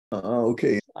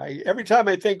Okay. Every time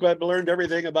I think I've learned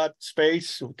everything about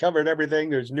space, covered everything,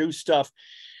 there's new stuff.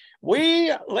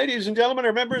 We, ladies and gentlemen,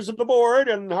 are members of the board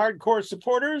and hardcore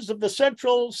supporters of the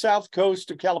Central South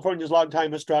Coast of California's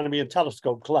longtime astronomy and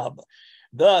telescope club,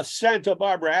 the Santa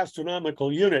Barbara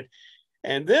Astronomical Unit.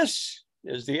 And this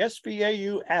is the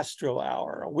SBAU Astro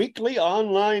Hour, a weekly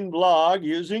online blog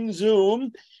using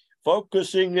Zoom,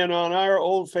 focusing in on our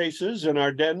old faces and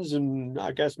our dens and,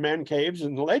 I guess, man caves,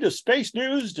 and the latest space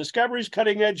news, discoveries,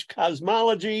 cutting-edge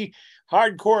cosmology,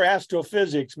 hardcore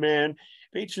astrophysics, man,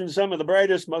 featuring some of the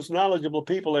brightest, most knowledgeable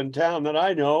people in town that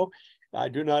I know. I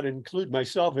do not include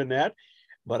myself in that,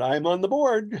 but I'm on the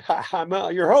board. I'm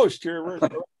your host, your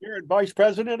vice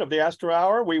president of the Astro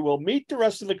Hour. We will meet the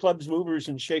rest of the club's movers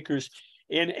and shakers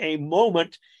in a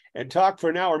moment and talk for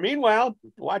an hour. Meanwhile,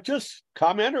 watch us,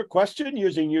 comment or question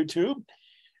using YouTube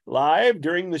live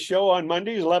during the show on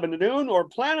Mondays, 11 to noon, or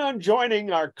plan on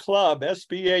joining our club,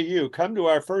 SBAU. Come to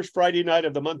our first Friday night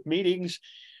of the month meetings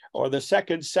or the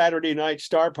second Saturday night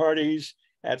star parties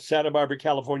at Santa Barbara,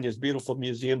 California's beautiful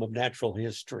Museum of Natural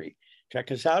History.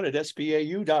 Check us out at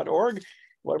sbau.org.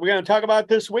 What are we going to talk about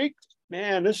this week?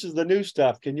 Man, this is the new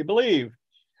stuff. Can you believe?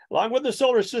 Along with the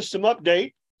solar system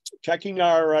update, checking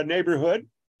our neighborhood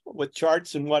with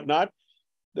charts and whatnot,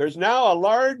 there's now a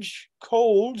large,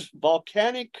 cold,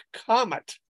 volcanic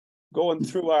comet going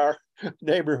through our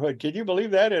neighborhood. Can you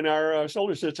believe that in our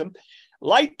solar system?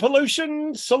 Light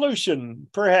pollution solution,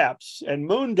 perhaps, and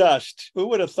moon dust. Who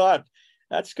would have thought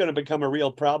that's going to become a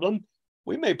real problem?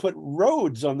 We may put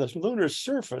roads on the lunar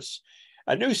surface.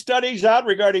 A new study's out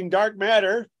regarding dark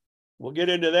matter. We'll get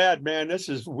into that, man. This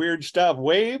is weird stuff.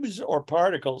 Waves or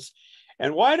particles?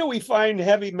 And why do we find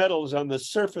heavy metals on the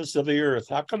surface of the Earth?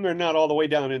 How come they're not all the way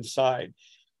down inside?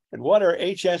 And what are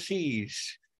HSEs?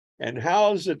 And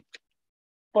how is it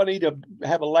funny to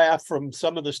have a laugh from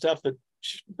some of the stuff that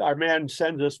our man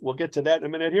sends us? We'll get to that in a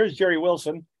minute. Here's Jerry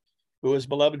Wilson, who is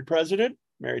beloved president,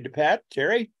 married to Pat.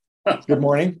 Jerry? Good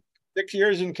morning. 6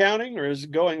 years and counting, or is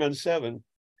it going on 7?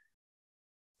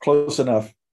 Close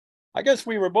enough. I guess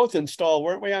we were both installed,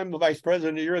 weren't we? I'm the vice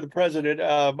president, you're the president.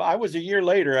 I was a year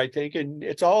later, I think, and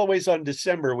it's always on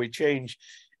December we change.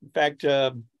 In fact,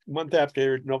 a month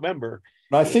after November.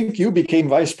 I think you became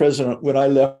vice president when I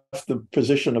left the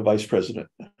position of vice president.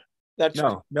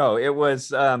 No, it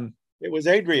was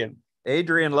Adrian.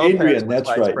 Adrian Lopez. Adrian, that's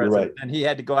right, you're right. And he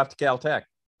had to go off to Caltech.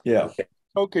 Yeah.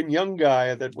 Token young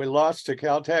guy that we lost to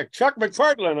Caltech. Chuck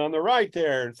McPartland on the right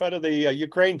there in front of the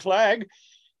Ukraine flag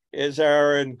is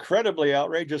our incredibly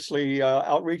outrageously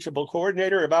outreachable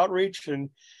coordinator of outreach. And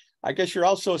I guess you're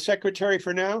also secretary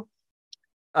for now?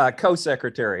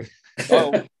 Co-secretary.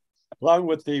 Oh, along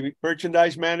with the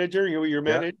merchandise manager, who you're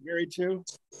married to.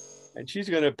 And she's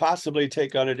going to possibly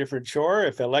take on a different chore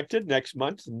if elected next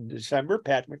month in December.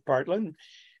 Pat McPartland is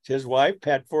his wife.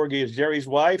 Pat Forgy is Jerry's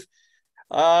wife.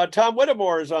 Tom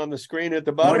Whittemore is on the screen at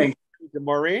the bottom. Morning.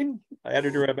 Maureen,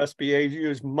 editor of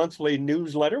SBAU's monthly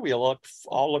newsletter. We all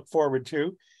look forward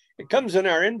to. It comes in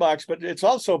our inbox, but it's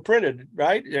also printed,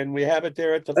 right? And we have it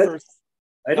there at the first.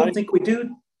 I don't think we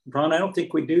do, Ron. I don't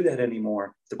think we do that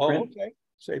anymore. Okay.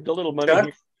 Saved a little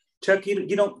money. Chuck, you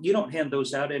don't hand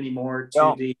those out anymore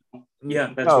to the.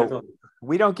 Yeah, that's what I thought.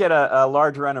 We don't get a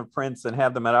large run of prints and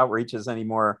have them at outreaches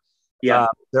anymore. Yeah,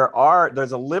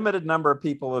 there's a limited number of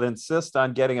people that insist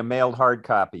on getting a mailed hard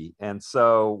copy, and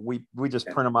so we just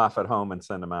print them off at home and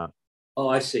send them out. Oh,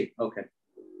 I see. Okay.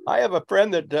 I have a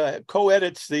friend that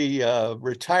co-edits the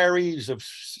retirees of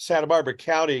Santa Barbara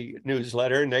County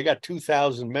newsletter, and they got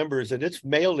 2,000 members, and it's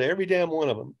mailed to every damn one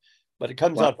of them. But it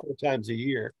comes out 4 times a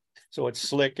year, so it's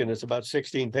slick, and it's about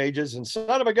 16 pages. And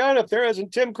son of a gun, if there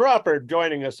isn't Tim Crawford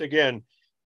joining us again.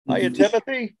 Hiya,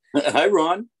 Timothy. Hi,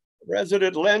 Ron.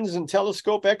 Resident lens and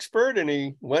telescope expert, and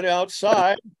he went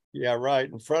outside. Yeah, right,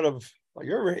 in front of,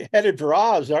 you're headed for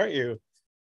Oz, aren't you?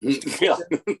 Yeah.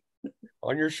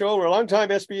 On your show, we're a longtime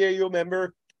SBAU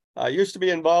member. I used to be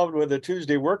involved with a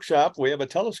Tuesday workshop. We have a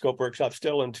telescope workshop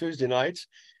still on Tuesday nights.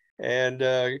 And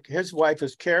his wife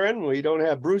is Karen. We don't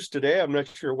have Bruce today. I'm not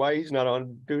sure why he's not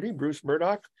on duty. Bruce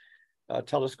Murdoch,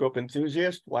 telescope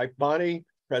enthusiast. Wife Bonnie,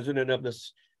 president of the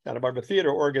Santa Barbara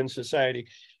Theater Organ Society.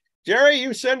 Jerry,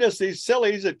 you send us these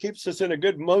sillies. It keeps us in a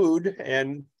good mood.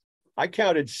 And I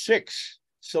counted 6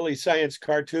 silly science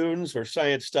cartoons or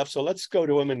science stuff. So let's go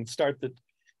to them and start the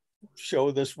show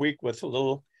this week with a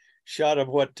little shot of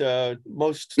what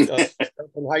most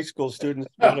high school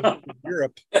students out of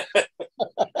Europe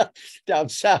down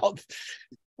south.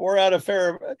 4 out of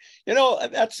fair. You know,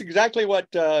 that's exactly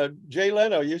what Jay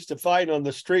Leno used to find on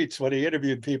the streets when he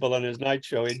interviewed people on his night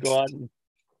show. He'd go out and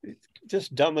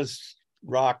just dumb as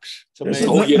rocks. It's There's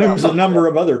amazing. there's a number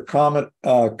of other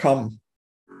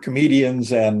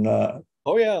comedians and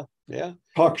Oh yeah, yeah.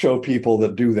 talk show people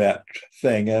that do that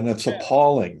thing, and it's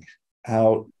appalling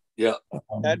how. Yeah.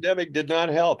 Pandemic did not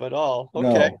help at all. No.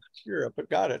 Okay, Europe, but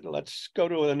got it. Let's go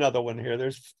to another one here.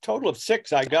 There's a total of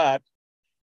 6 I got.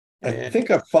 I think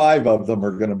 5 of them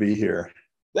are going to be here.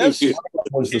 This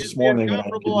Was is this the morning, and I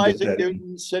incomparable didn't get Isaac that in.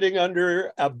 Newton sitting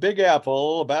under a big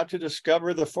apple, about to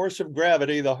discover the force of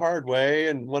gravity the hard way,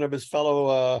 and one of his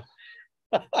fellow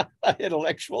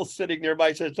intellectuals sitting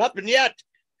nearby says, "Nothing yet.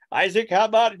 Isaac, how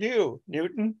about you,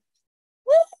 Newton?"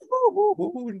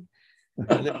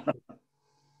 And then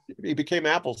he became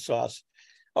applesauce.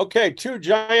 Okay, 2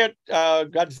 giant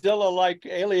Godzilla-like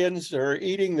aliens are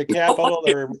eating the Capitol.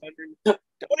 They're wondering,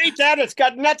 don't eat that, it's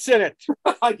got nuts in it.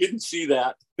 I didn't see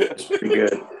that. Pretty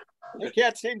good. They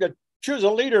can't seem to choose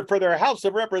a leader for their House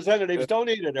of Representatives. Don't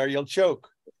eat it or you'll choke.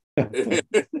 Good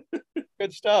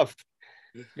stuff.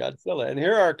 Godzilla. And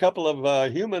here are a couple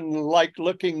of human-like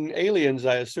looking aliens,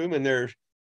 I assume, and they're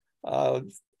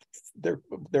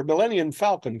Millennium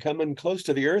Falcon coming close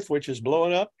to the Earth, which is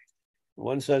blowing up.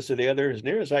 One says to the other, as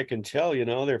near as I can tell,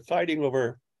 they're fighting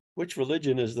over which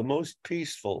religion is the most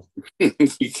peaceful.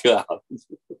 Yeah.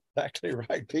 Exactly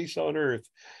right. Peace on Earth.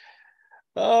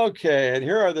 Okay, and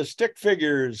here are the stick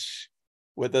figures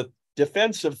with a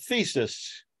defense of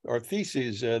thesis or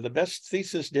theses. The best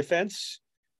thesis defense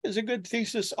is a good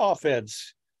thesis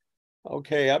offense.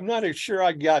 Okay, I'm not sure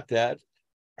I got that.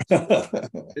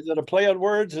 Is it a play on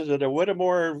words? Is it a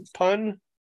Whittemore pun?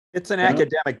 It's an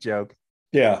academic joke.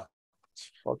 Yeah.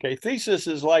 Okay, thesis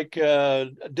is like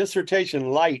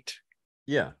dissertation light.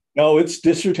 Yeah. No, it's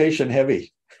dissertation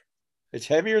heavy. It's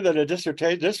heavier than a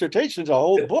dissertation. Dissertation's a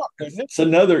whole book, isn't it? It's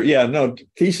another,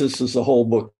 thesis is a whole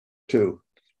book too.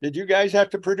 Did you guys have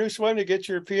to produce one to get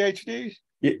your PhDs?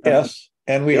 Yes,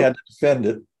 and we had to defend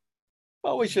it.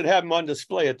 Well, we should have them on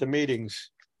display at the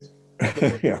meetings.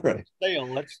 Yeah, right.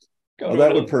 Let's go. Well,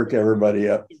 that would perk everybody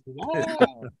up.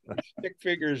 Wow. Stick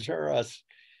figures are us.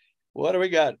 What do we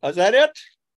got? Is that it?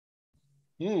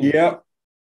 Yeah.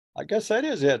 I guess that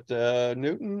is it.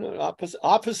 Newton,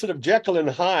 opposite of Jekyll and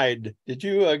Hyde. Did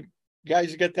you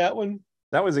guys get that one?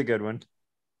 That was a good one.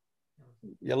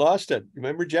 You lost it.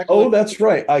 Remember Jekyll? Oh, that's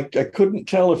right. I couldn't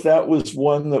tell if that was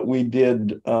one that we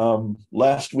did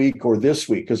last week or this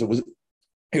week, because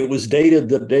it was dated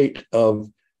the date of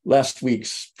last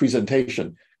week's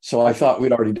presentation. So I thought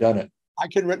we'd already done it. I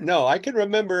can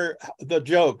remember the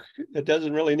joke. It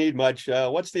doesn't really need much.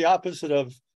 What's the opposite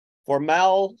of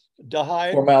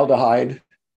formaldehyde? Formaldehyde.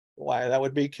 Why, that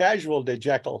would be casual de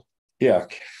Jekyll. Yeah.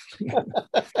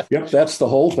 Yep, that's the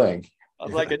whole thing.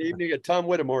 Like an evening at Tom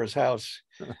Whittemore's house.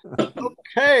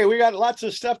 Okay, we got lots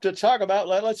of stuff to talk about.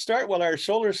 Let's start with our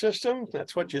solar system.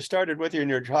 That's what you started with in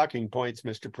your talking points,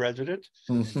 Mr. President.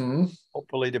 Mm-hmm.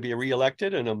 Hopefully to be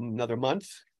reelected in another month.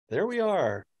 There we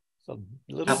are. So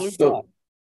little blue So dot.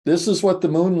 this is what the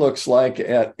moon looks like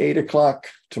at 8 o'clock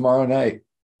tomorrow night.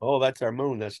 Oh, that's our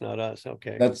moon. That's not us.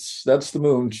 Okay. That's the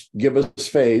moon. Give us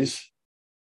phase.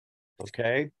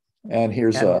 Okay. And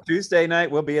here's And Tuesday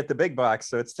night we'll be at the big box,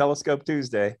 so it's Telescope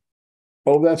Tuesday.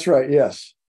 Oh, that's right.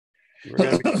 Yes.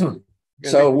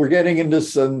 So we're getting into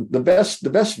some the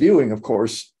best viewing, of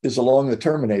course, is along the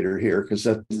terminator here because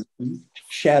that's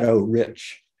shadow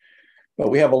rich.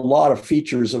 But we have a lot of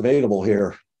features available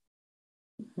here.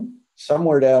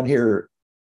 Somewhere down here,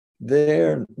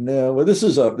 there. No, well, this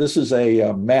is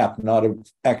a map, not an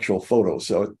actual photo,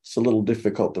 so it's a little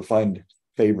difficult to find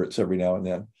favorites every now and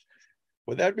then.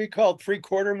 Would that be called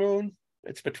 3/4 moon?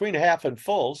 It's between half and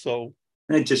full, so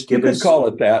And just You give could us call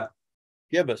it that.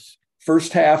 gibbous.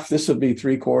 First half, this would be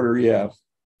 3/4. Yeah.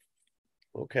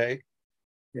 Okay.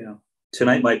 Yeah.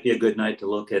 Tonight might be a good night to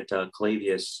look at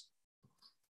Clavius.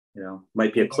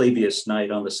 Might be a Clavius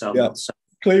night on the south. Yeah.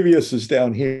 Clavius is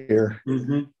down here.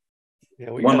 Mm-hmm.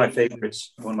 Yeah, we One of my got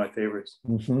favorites.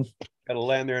 Mm-hmm. to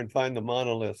land there and find the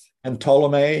monolith. And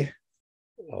Ptolemy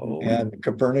Oh, and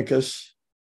Copernicus.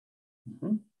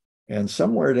 Mm-hmm. And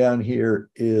somewhere down here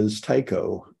is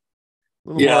Tycho.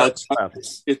 Yeah,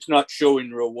 it's not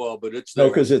showing real well, but it's No,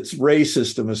 there. because its ray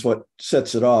system is what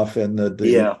sets it off, and the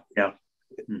Yeah.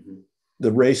 Mm-hmm.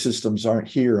 the ray systems aren't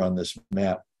here on this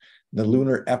map. The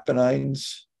lunar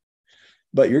Apennines,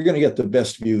 but you're going to get the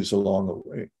best views along the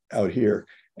way out here.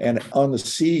 And on the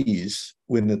seas,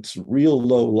 when it's real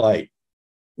low light,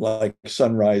 like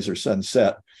sunrise or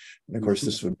sunset, and of course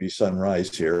this would be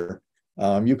sunrise here,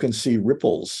 you can see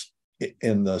ripples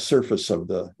in the surface of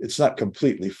it's not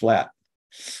completely flat.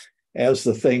 As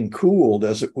the thing cooled,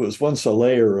 as it was once a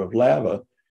layer of lava,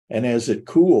 and as it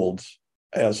cooled,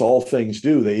 as all things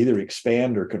do, they either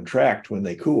expand or contract when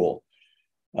they cool.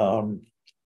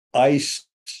 Ice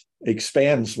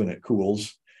expands when it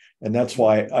cools, and that's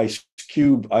why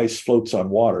ice floats on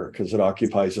water, because it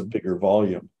occupies a bigger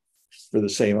volume for the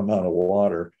same amount of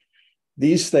water.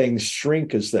 These things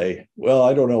shrink as I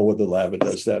don't know whether lava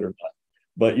does that or not,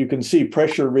 but you can see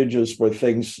pressure ridges where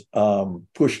things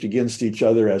pushed against each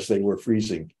other as they were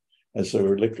freezing, as they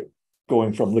were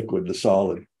going from liquid to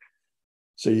solid.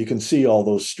 So you can see all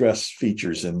those stress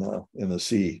features in the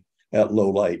sea at low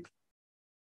light.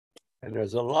 And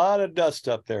there's a lot of dust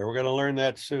up there. We're going to learn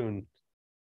that soon.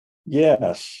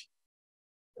 Yes.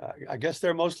 I guess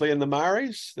they're mostly in the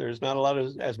mares. There's not a lot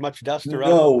of as much dust around.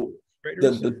 No,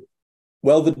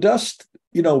 the dust,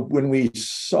 when we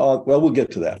saw, we'll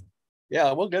get to that.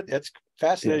 Yeah, we'll get, it's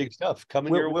fascinating stuff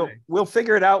coming your way. We'll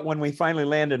figure it out when we finally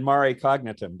land in Mare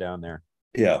Cognitum down there.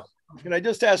 Yeah. Can I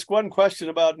just ask one question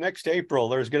about next April?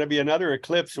 There's going to be another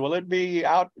eclipse. Will it be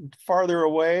out farther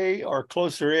away or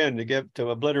closer in to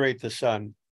obliterate the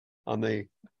sun on the?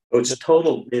 Oh, it's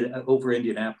total over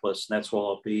Indianapolis. And that's where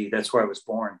I'll be. That's where I was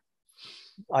born.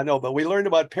 I know, but we learned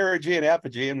about perigee and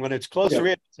apogee, and when it's closer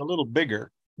in, it's a little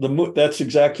bigger. That's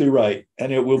exactly right.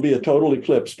 And it will be a total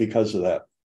eclipse because of that.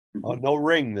 Oh, no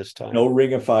ring this time. No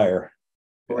ring of fire.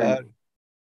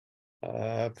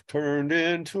 I've turned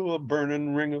into a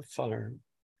burning ring of fire.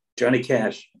 Johnny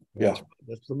Cash. Yeah.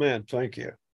 That's the man. Thank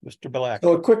you, Mr. Black.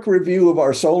 So a quick review of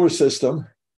our solar system.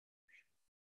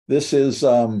 This is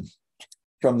from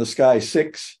the sky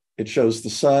 6. It shows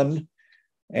the sun,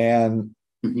 and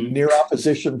near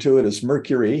opposition to it is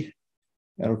Mercury.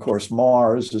 And of course,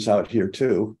 Mars is out here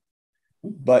too.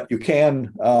 But you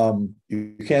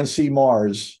can see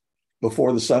Mars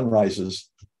before the sun rises.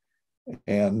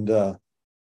 And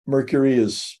Mercury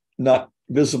is not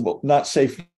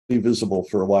safely visible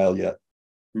for a while yet.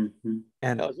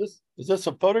 And is this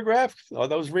a photograph? Are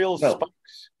those real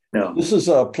spikes? No. This is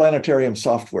a planetarium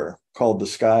software called the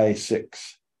Sky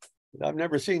 6. I've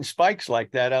never seen spikes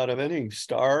like that out of any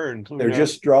star, including. They're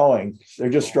just drawings. They're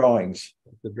just drawings.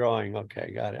 The drawing.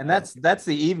 Okay, got it. And that's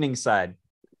the evening side.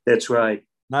 That's right.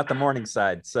 Not the morning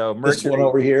side. So Mercury, this one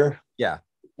over here. Yeah.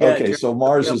 Okay, so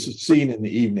Mars is seen in the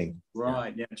evening.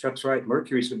 Right. Yeah, Chuck's right.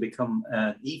 Mercury's going to become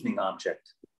an evening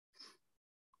object.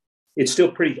 It's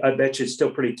still pretty. I bet you it's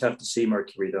still pretty tough to see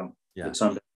Mercury though. Yeah. At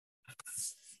Sunday.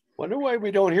 Wonder why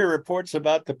we don't hear reports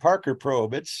about the Parker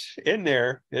probe. It's in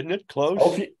there, isn't it? Close.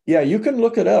 Oh, yeah, you can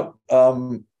look it up.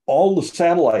 All the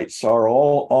satellites are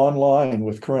all online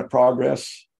with current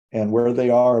progress and where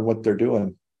they are and what they're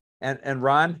doing. And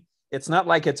Ron, it's not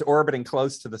like it's orbiting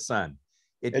close to the sun.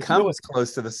 It comes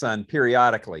close to the sun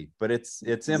periodically, but it's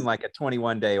in like a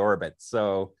 21-day orbit.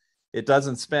 So it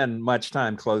doesn't spend much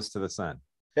time close to the sun.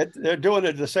 They're doing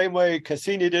it the same way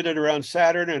Cassini did it around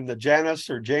Saturn and the Janus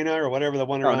or Jaina or whatever the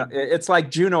one around. No, it's like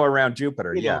Juno around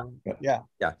Jupiter. Yeah.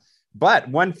 But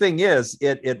one thing is,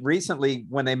 it recently,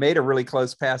 when they made it really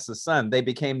close past the sun, they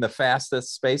became the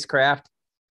fastest spacecraft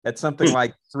at something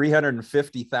like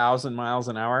 350,000 miles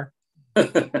an hour.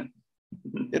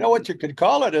 You know what you could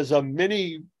call it is a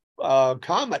mini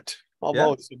comet,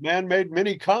 almost a man-made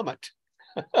mini comet.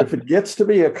 If it gets to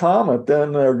be a comet,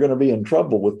 then they're going to be in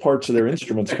trouble with parts of their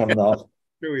instruments coming off.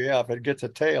 True, yeah, if it gets a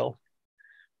tail.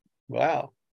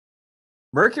 Wow.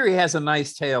 Mercury has a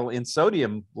nice tail in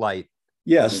sodium light.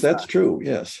 Yes, that's true.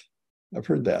 Yes, I've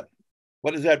heard that.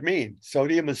 What does that mean?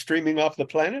 Sodium is streaming off the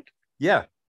planet? Yeah.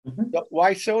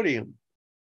 Why sodium?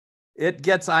 It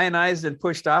gets ionized and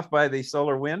pushed off by the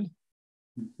solar wind.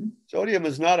 Sodium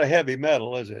is not a heavy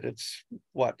metal, is it? It's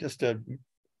what? Just a...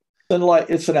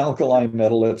 It's an alkali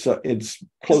metal. It's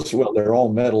close. Well, they're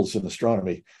all metals in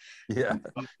astronomy. Yeah.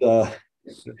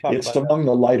 It's among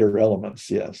the lighter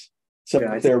elements, yes. So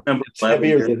it's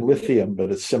heavier than lithium, but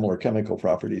it's similar chemical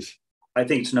properties. I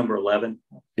think it's number 11.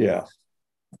 Yeah.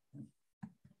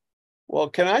 Well,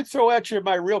 can I throw at you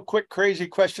my real quick, crazy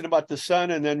question about the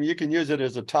sun, and then you can use it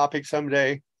as a topic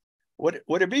someday?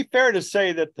 Would it be fair to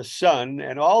say that the sun,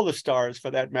 and all the stars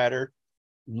for that matter,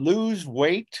 lose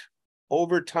weight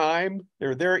over time?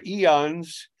 They're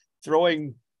eons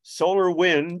throwing solar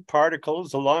wind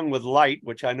particles along with light,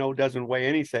 which I know doesn't weigh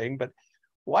anything, but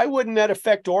why wouldn't that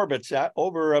affect orbits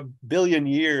over 1 billion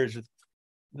years?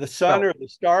 The sun or the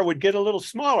star would get a little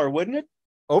smaller, wouldn't it?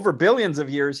 Over billions of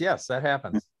years, yes, that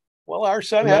happens. Well, our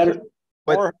sun is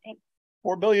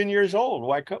 4 billion years old.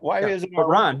 Why isn't it? But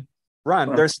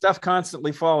Ron, there's stuff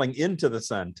constantly falling into the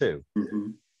sun too.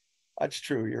 That's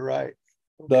true. You're right.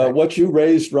 Okay. What you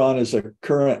raised, Ron, is a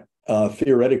current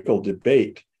theoretical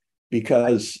debate,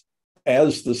 because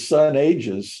as the sun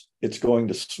ages, it's going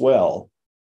to swell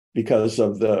because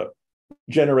of the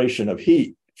generation of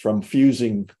heat from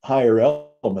fusing higher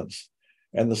elements,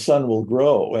 and the sun will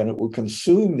grow and it will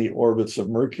consume the orbits of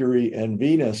Mercury and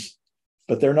Venus,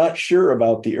 but they're not sure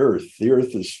about the Earth. The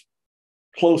Earth is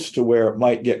close to where it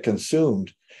might get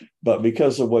consumed, but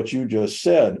because of what you just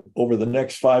said, over the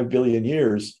next 5 billion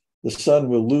years, the sun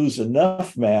will lose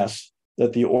enough mass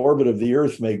that the orbit of the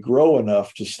Earth may grow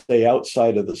enough to stay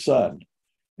outside of the sun.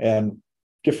 And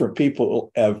different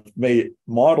people have made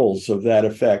models of that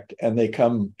effect, and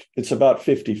it's about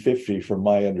 50-50 from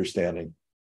my understanding.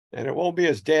 And it won't be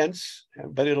as dense,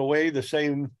 but it'll weigh the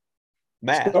same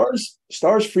mass.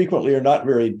 Stars frequently are not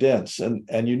very dense,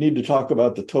 and you need to talk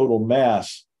about the total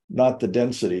mass, not the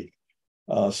density.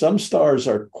 Some stars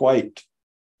are quite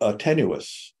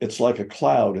tenuous. It's like a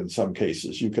cloud in some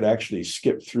cases. You could actually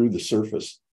skip through the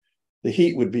surface. The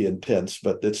heat would be intense,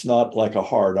 but it's not like a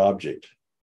hard object.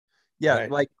 Yeah,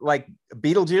 right. like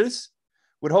Betelgeuse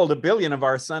would hold 1 billion of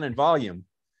our sun in volume,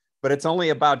 but it's only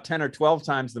about 10 or 12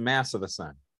 times the mass of the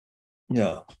sun.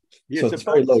 Yeah, so it's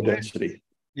very low density.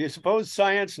 Do you suppose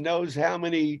science knows how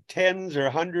many tens or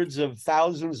hundreds of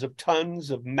thousands of tons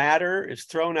of matter is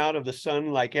thrown out of the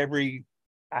sun like every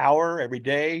hour, every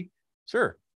day?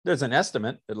 Sure. There's an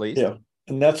estimate, at least. Yeah.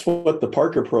 And that's what the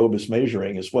Parker probe is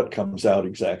measuring, is what comes out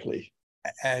exactly.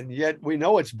 And yet we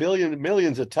know it's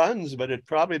millions of tons, but it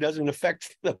probably doesn't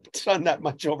affect the sun that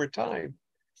much over time.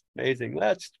 Amazing.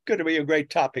 That's going to be a great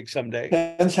topic someday.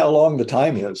 Depends how long the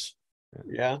time is.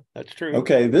 Yeah, that's true.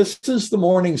 Okay, this is the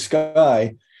morning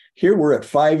sky. Here we're at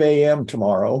 5 a.m.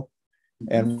 tomorrow,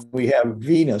 and we have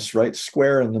Venus right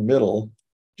square in the middle,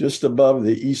 just above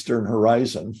the eastern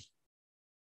horizon.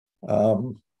 A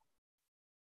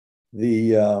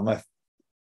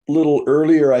little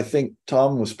earlier, I think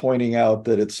Tom was pointing out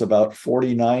that it's about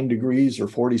 49 degrees or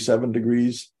 47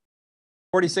 degrees.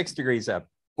 46 degrees up.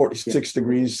 46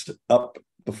 degrees up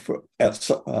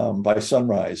by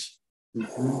sunrise.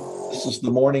 This is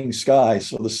the morning sky.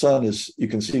 So the sun is, you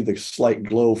can see the slight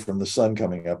glow from the sun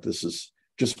coming up. This is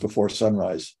just before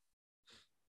sunrise.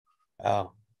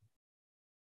 Oh.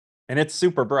 And it's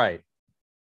super bright.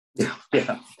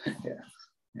 Yeah,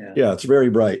 it's very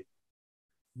bright.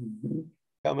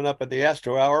 Coming up at the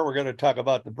Astro Hour, we're going to talk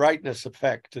about the brightness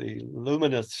effect, the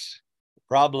luminous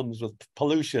problems with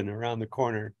pollution around the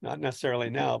corner. Not necessarily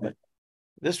now, but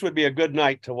this would be a good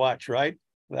night to watch, right?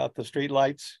 Without the street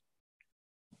lights.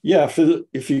 Yeah,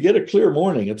 if you get a clear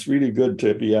morning, it's really good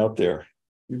to be out there.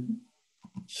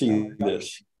 See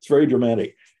this. It's very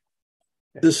dramatic.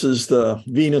 This is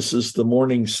Venus is the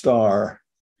morning star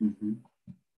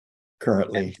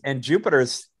currently. And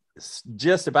Jupiter's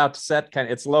just about to set,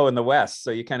 it's low in the west,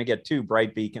 so you kind of get 2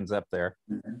 bright beacons up there.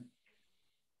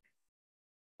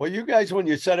 Well, you guys, when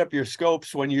you set up your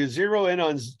scopes, when you zero in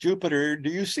on Jupiter, do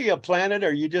you see a planet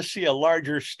or you just see a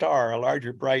larger star, a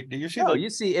larger bright? Do you see? No, you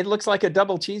see, it looks like a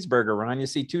double cheeseburger, Ron. You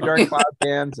see 2 dark cloud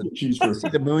bands and you see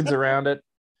the moons around it.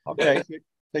 Okay,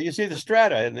 so you see the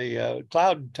strata and the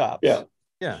cloud tops.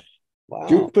 Yeah. Wow.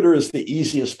 Jupiter is the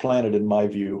easiest planet in my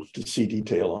view to see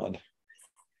detail on.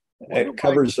 It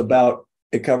covers about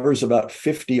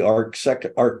 50 arc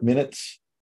minutes.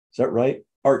 Is that right?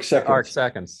 Arc seconds. Arc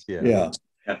seconds. Yeah.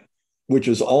 Which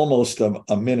is almost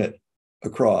a minute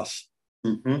across.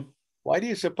 Why do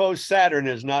you suppose Saturn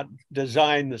is not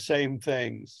designed the same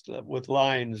things with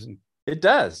lines? It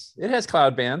does. It has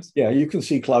cloud bands. Yeah, you can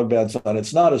see cloud bands on it.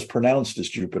 It's not as pronounced as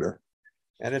Jupiter.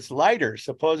 And it's lighter.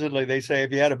 Supposedly, they say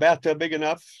if you had a bathtub big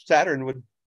enough, Saturn would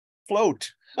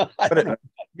float. But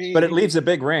it leaves a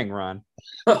big ring, Ron.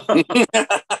 All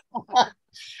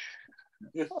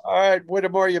right,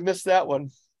 Whittemore, you missed that one.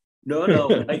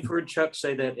 No, I've heard Chuck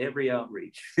say that every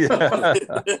outreach.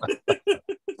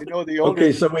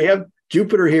 Okay, so we have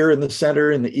Jupiter here in the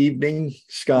center in the evening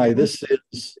sky. This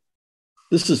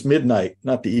is midnight,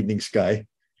 not the evening sky.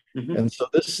 And so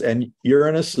and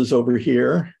Uranus is over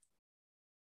here.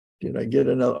 Did I get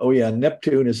another? Oh yeah,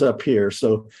 Neptune is up here.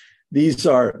 So these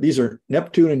are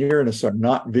Neptune and Uranus are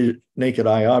not naked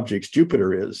eye objects.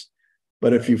 Jupiter is.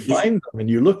 But if you find them and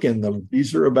you look in them,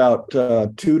 these are about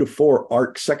 2 to 4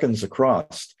 arc seconds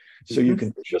across. So you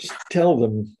can just tell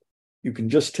them,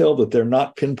 that they're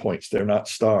not pinpoints, they're not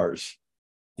stars.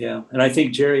 Yeah, and I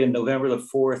think, Jerry, in November the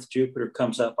 4th, Jupiter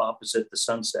comes up opposite the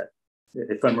sunset,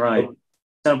 if I'm right.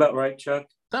 Sound about right, Chuck?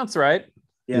 Sounds right.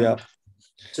 Yeah.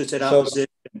 So it's at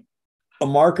opposite. A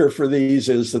marker for these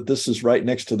is that this is right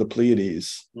next to the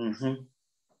Pleiades.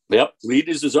 Yep,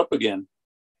 Pleiades is up again.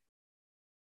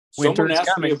 Someone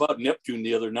asked coming. me about Neptune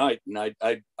the other night, and I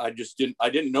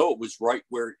didn't know it was right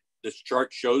where this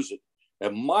chart shows it. I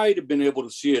might have been able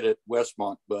to see it at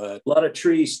Westmont, but a lot of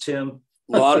trees, Tim.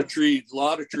 a lot of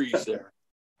trees there.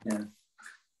 Yeah.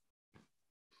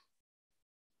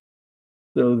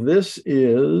 So this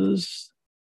is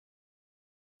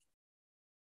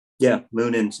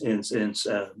Moon in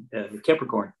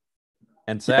Capricorn.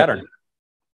 And Saturn.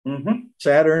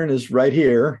 Saturn is right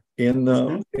here in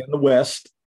the west,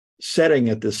 setting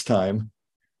at this time,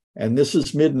 and this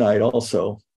is midnight.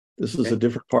 Also, this is a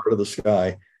different part of the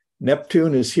sky.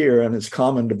 Neptune is here, and it's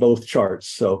common to both charts.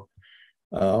 So,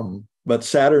 but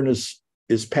Saturn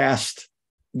is past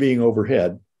being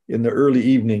overhead. In the early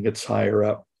evening, it's higher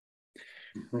up.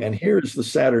 And here's the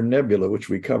Saturn Nebula, which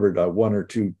we covered one or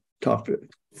two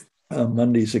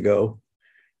Mondays ago.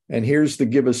 And here's the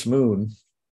gibbous moon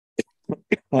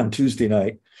on Tuesday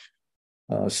night,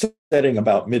 setting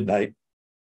about midnight.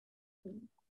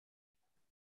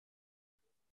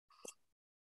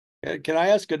 Can I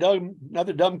ask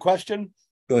another dumb question?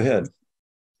 Go ahead.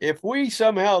 If we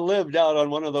somehow lived out on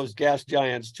one of those gas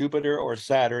giants, Jupiter or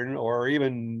Saturn, or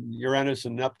even Uranus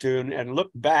and Neptune, and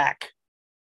looked back,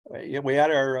 we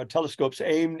had our telescopes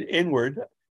aimed inward.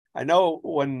 I know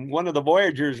when one of the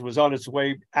Voyagers was on its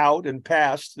way out and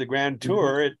past the Grand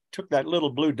Tour, it took that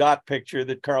little blue dot picture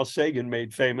that Carl Sagan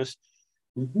made famous.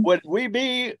 Would we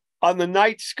be on the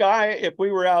night sky if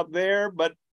we were out there,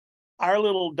 but our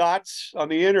little dots on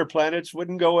the inner planets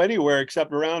wouldn't go anywhere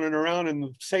except around and around in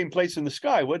the same place in the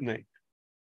sky, wouldn't they?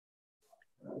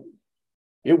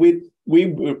 We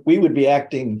would be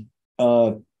acting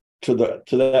to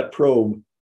that probe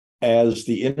as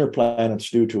the inner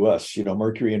planets do to us. You know,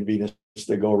 Mercury and Venus,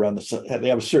 they go around the sun. They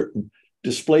have a certain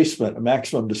displacement, a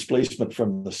maximum displacement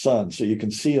from the sun. So you can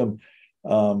see them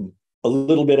a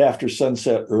little bit after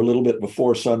sunset or a little bit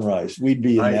before sunrise. We'd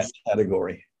be in that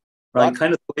category. Right,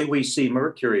 kind of the way we see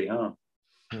Mercury, huh?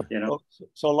 You know,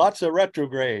 so lots of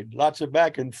retrograde, lots of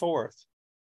back and forth.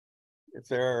 If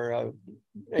there are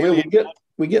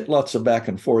we get lots of back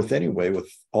and forth anyway with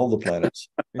all the planets.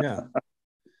 Yeah,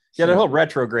 the whole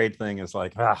retrograde thing is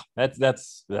like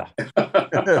that's.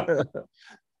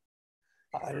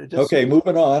 Okay,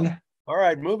 moving on. All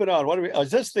right, moving on. What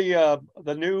is this? The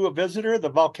new visitor, the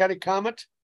volcanic comet?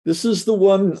 This is the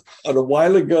one a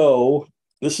while ago.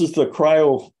 This is the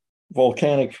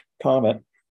cryovolcanic comet.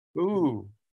 Ooh.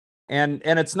 And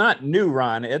it's not new,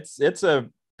 Ron. It's a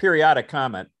periodic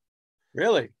comet.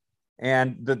 Really?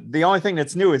 And the only thing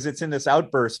that's new is it's in this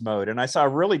outburst mode. And I saw a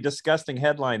really disgusting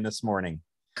headline this morning.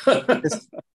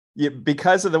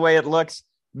 Because of the way it looks,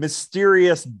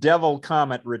 mysterious devil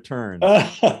comet returns.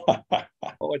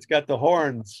 Oh, it's got the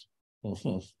horns.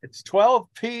 It's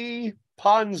 12P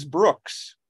Pons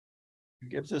Brooks. It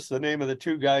gives us the name of the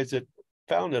two guys that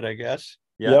found it, I guess.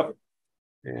 Yep.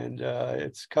 And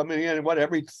it's coming in,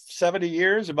 every 70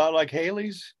 years, about like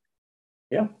Halley's?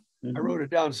 Yeah. I wrote it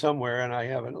down somewhere and I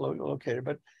haven't located,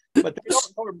 but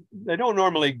they don't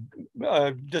normally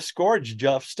disgorge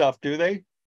stuff, do they?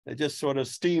 They just sort of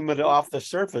steam it off the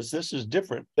surface. This is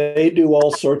different. They do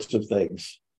all sorts of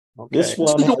things. Okay. This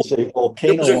one has a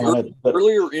volcano on it.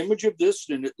 Earlier image of this,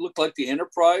 and it looked like the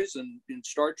Enterprise in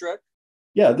Star Trek.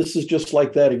 Yeah, this is just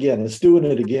like that again. It's doing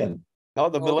it again. Oh,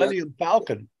 the Millennium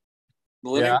Falcon.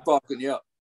 Millennium Falcon, yeah.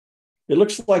 It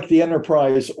looks like the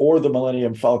Enterprise or the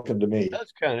Millennium Falcon to me.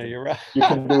 That's kind of, you're right. You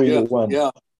can do either one. Yeah,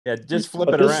 just flip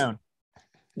it around.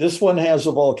 This one has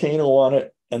a volcano on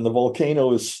it, and the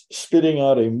volcano is spitting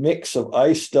out a mix of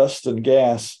ice, dust, and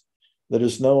gas that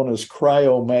is known as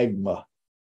cryomagma.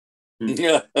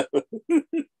 Yeah.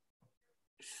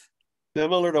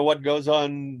 Similar to what goes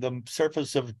on the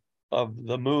surface of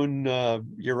the moon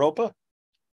Europa?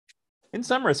 In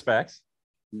some respects.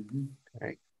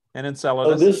 Right. And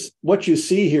Enceladus. So what you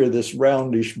see here, this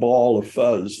roundish ball of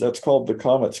fuzz, that's called the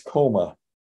comet's coma.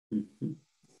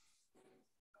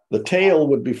 The tail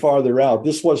would be farther out.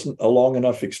 This wasn't a long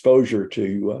enough exposure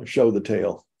to show the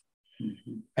tail.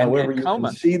 However, you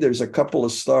can see there's a couple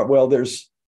of stars. Well, there's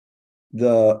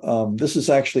this is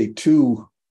actually two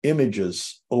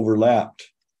images overlapped,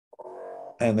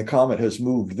 and the comet has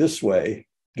moved this way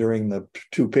during the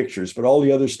two pictures, but all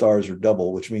the other stars are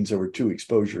double, which means there were two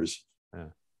exposures. Yeah.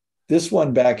 This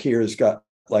one back here has got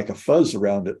like a fuzz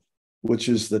around it, which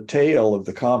is the tail of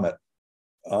the comet,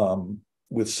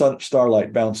 with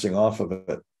starlight bouncing off of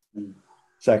it.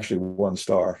 It's actually one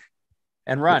star.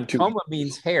 And Ron, coma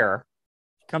means hair.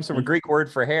 It comes from a Greek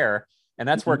word for hair, and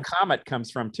that's where comet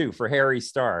comes from too, for hairy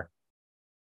star.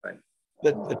 Right.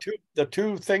 The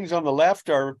two things on the left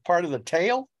are part of the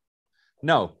tail?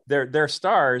 No, they're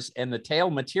stars, and the tail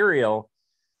material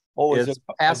is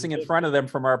passing in front of them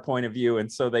from our point of view,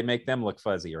 and so they make them look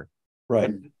fuzzier.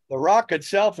 Right. The rock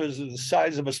itself is the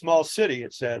size of a small city,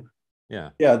 it said.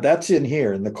 Yeah, that's in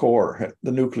here in the core,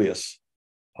 the nucleus.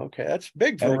 Okay, that's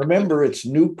big. And remember, it's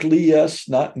nucleus,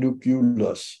 not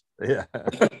nucleus. Yeah.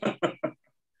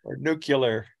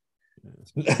 nuclear?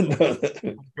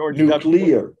 George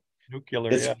Nuclear.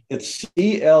 Nuclear, It's, yeah. it's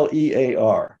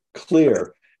CLEAR,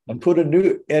 clear. And put a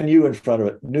new NU in front of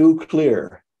it,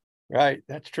 nuclear. Right,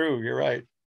 that's true. You're right.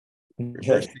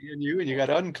 Reverse Okay. the NU and you got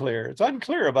unclear. It's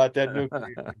unclear about that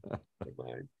nuclear.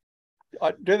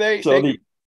 Do they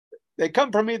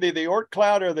come from either the Oort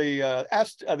cloud or the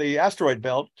asteroid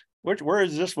belt? Where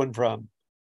is this one from?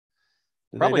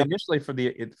 Probably initially from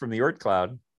the Oort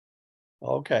cloud.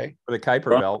 Okay. Or the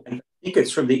Kuiper belt. I think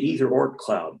it's from the Ether Oort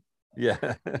cloud. Yeah.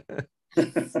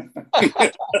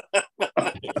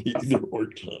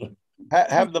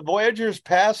 Have the Voyagers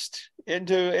passed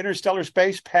into interstellar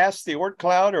space past the Oort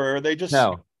cloud, or are they just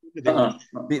no?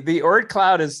 The Oort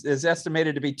cloud is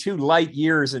estimated to be 2 light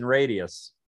years in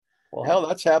radius. Well, hell,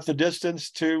 that's half the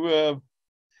distance to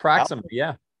Proxima.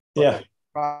 Yeah.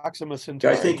 Proxima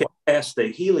Centauri. I think it passed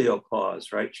the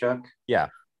heliopause, right, Chuck? Yeah.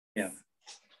 Yeah.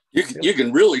 You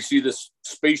can really see this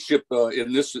spaceship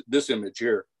in this image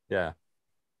here. Yeah.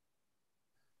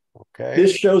 Okay.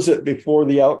 This shows it before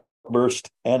the outburst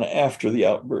and after the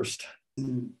outburst.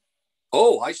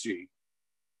 Oh, I see.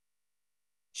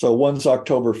 So one's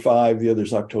October 5, the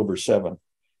other's October 7.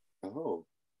 Oh,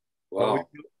 wow. Well,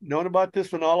 we've known about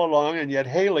this one all along, and yet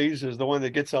Halley's is the one that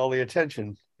gets all the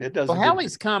attention. It doesn't. Well,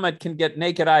 Halley's comet can get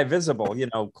naked eye visible,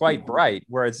 quite bright,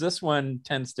 whereas this one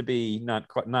tends to be not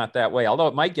that way. Although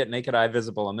it might get naked eye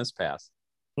visible in this pass.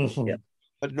 Yeah.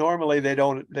 But normally they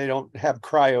don't have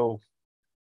cryo.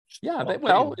 Yeah,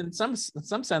 in some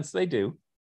sense they do.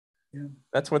 Yeah.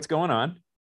 That's what's going on.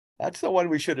 That's the one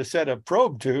we should have sent a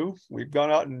probe to. We've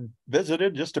gone out and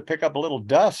visited just to pick up a little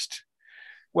dust.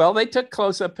 Well, they took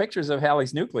close-up pictures of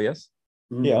Halley's nucleus.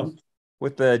 Yeah.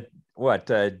 With the what's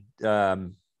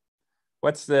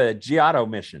the Giotto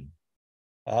mission?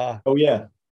 Oh yeah.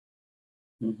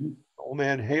 Old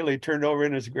man Halley turned over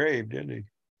in his grave, didn't he?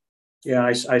 Yeah,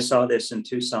 I saw this in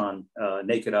Tucson,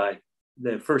 naked eye,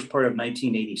 the first part of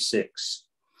 1986.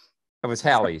 It was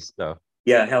Halley's, though.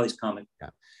 Yeah, Halley's comet. Yeah,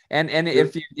 and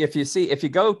if you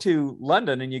go to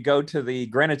London and you go to the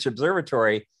Greenwich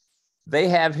Observatory, they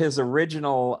have his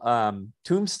original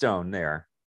tombstone there,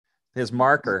 his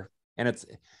marker, and it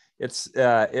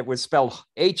was spelled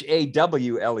Hawley,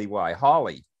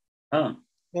 Hawley. Huh.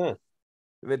 Yeah.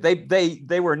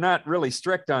 They were not really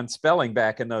strict on spelling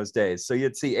back in those days, so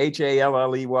you'd see Halley and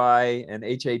Hawley.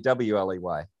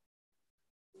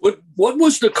 What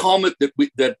was the comet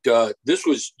that this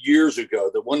was years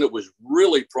ago? The one that was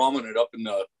really prominent up in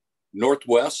the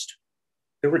Northwest.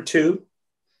 There were 2.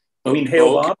 I mean,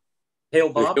 Hale-Bopp.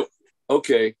 Hale-Bopp.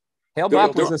 Okay.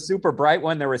 Hale-Bopp was a super bright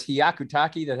one. There was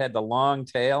Hyakutake that had the long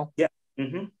tail. Yeah.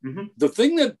 The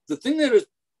thing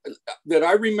that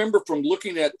I remember from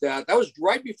looking at that was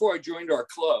right before I joined our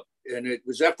club, and it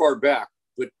was that far back.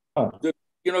 But I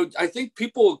think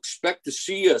people expect to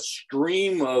see a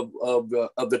stream of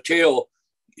the tail,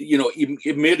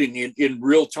 emitting in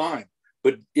real time,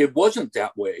 but it wasn't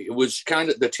that way. It was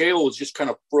the tail was just kind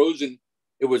of frozen.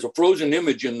 It was a frozen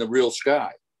image in the real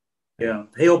sky. Yeah,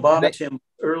 Hale-Bopp, Tim,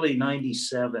 early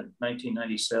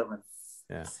 1997.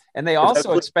 Yeah, and they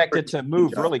also expect it to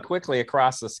move really quickly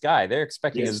across the sky. They're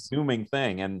expecting a zooming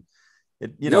thing, and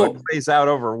it plays out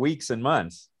over weeks and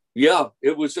months. Yeah,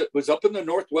 it was up in the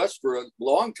Northwest for a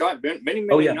long time, many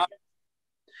nights.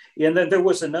 Yeah, and then there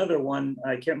was another one,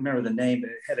 I can't remember the name,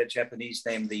 it had a Japanese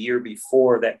name the year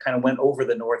before that kind of went over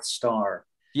the North Star.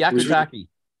 Hyakutake.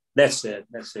 That's it,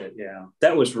 yeah.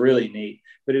 That was really neat,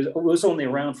 but it was only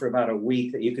around for about a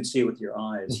week that you could see with your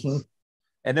eyes. Mm-hmm.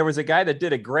 And there was a guy that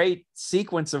did a great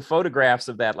sequence of photographs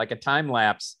of that, like a time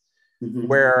lapse,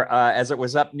 where as it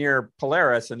was up near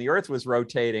Polaris and the Earth was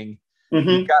rotating,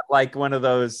 you got like one of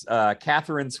those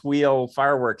Catherine's wheel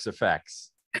fireworks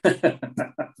effects. Yeah.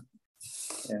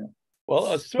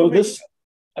 Well, assuming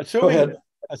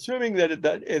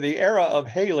that in the era of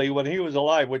Halley, when he was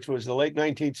alive, which was the late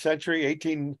 19th century,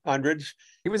 1800s,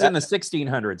 he was in the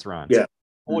 1600s, Ron. Yeah.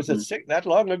 Was it that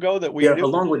long ago that we knew?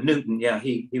 Along with Newton,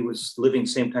 he was living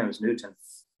same time as Newton.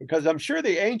 Because I'm sure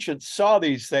the ancients saw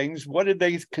these things. What did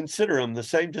they consider them? The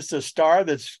same, just a star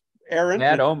that's errant?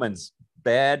 Bad omens.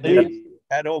 Bad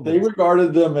omens. They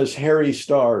regarded them as hairy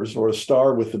stars, or a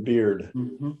star with a beard.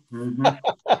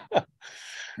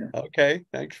 Okay,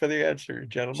 thanks for the answer,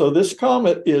 gentlemen. So this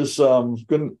comet is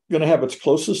going to have its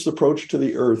closest approach to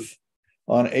the Earth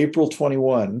on April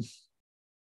 21.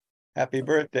 Happy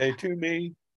birthday to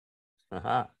me.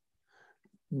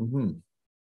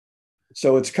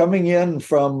 So it's coming in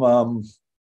from,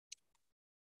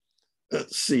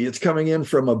 it's coming in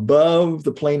from above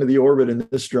the plane of the orbit in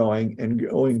this drawing and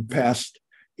going past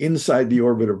inside the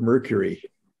orbit of Mercury.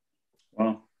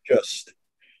 Wow. Just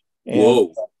And,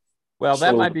 Whoa. Well,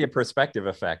 that might be a perspective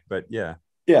effect, but yeah.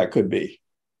 Yeah, it could be.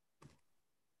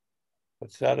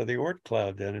 It's out of the Oort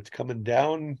cloud then. It's coming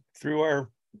down through our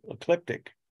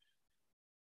ecliptic.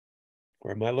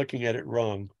 Or am I looking at it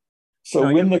wrong?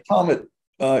 So when the comet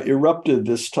erupted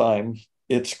this time,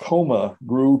 its coma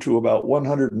grew to about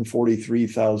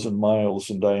 143,000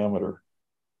 miles in diameter.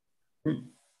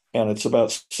 And it's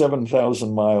about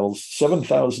 7,000 miles,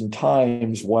 7,000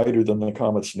 times wider than the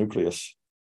comet's nucleus.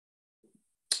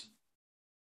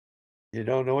 You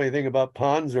don't know anything about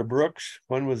Pons or Brooks?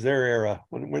 When was their era?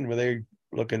 When were they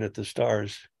looking at the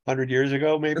stars? 100 years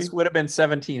ago, maybe? This would have been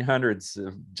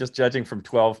 1700s, just judging from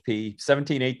 12p,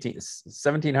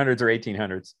 1700s or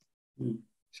 1800s.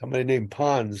 Somebody named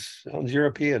Pons. Sounds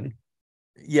European.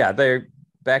 Yeah,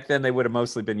 back then they would have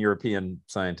mostly been European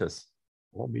scientists.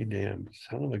 I'll be damned.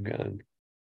 Son of a gun.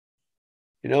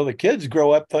 You know, the kids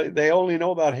grow up, they only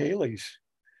know about Halley's.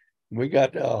 We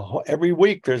got every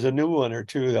week there's a new one or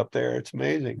two up there. It's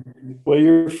amazing. Well,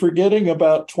 you're forgetting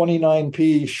about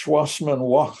 29P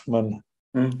Schwarzmann-Wachmann,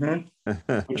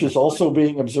 which is also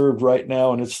being observed right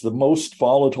now, and it's the most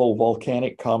volatile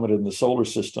volcanic comet in the solar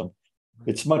system.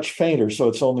 It's much fainter, so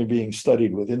it's only being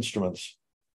studied with instruments.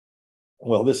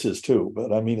 Well, this is too,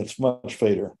 but I mean, it's much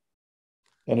fainter.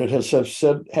 And it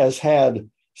has had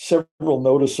several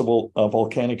noticeable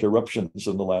volcanic eruptions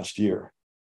in the last year.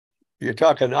 You're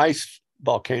talking ice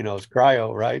volcanoes,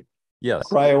 cryo, right? Yes.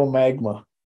 Cryomagma.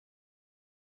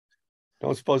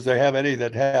 Don't suppose they have any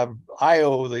that have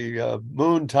Io, the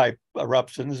moon type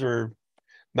eruptions, or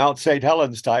Mount St.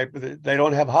 Helens type. They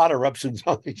don't have hot eruptions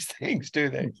on these things, do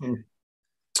they?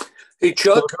 Hey,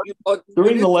 Chuck.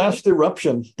 During the last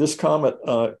eruption, this comet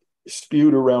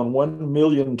spewed around 1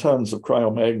 million tons of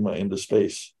cryomagma into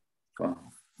space.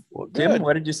 Well, Tim,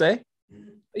 what did you say?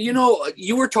 You know,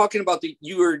 you were talking about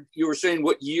you were saying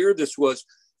what year this was.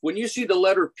 When you see the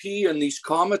letter P in these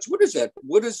comets, what is that?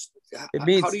 What is it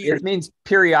means? It means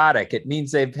periodic. It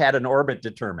means they've had an orbit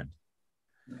determined.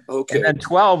 Okay. And then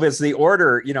 12 is the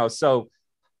order, you know, so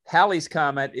Halley's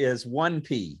comet is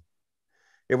 1P.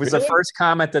 It was the first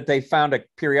comet that they found a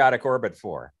periodic orbit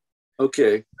for.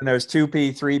 Okay. And there's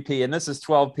 2P, 3P, and this is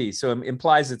 12P. So it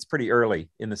implies it's pretty early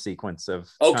in the sequence of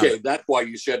Okay, comets. that's why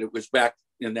you said it was back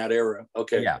in that era.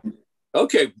 Okay. Yeah.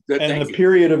 Okay. Good, and the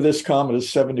period of this comet is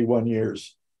 71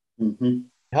 years.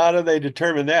 How do they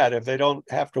determine that if they don't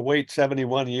have to wait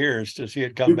 71 years to see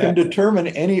it come back? You can determine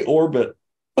any orbit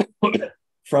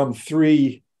from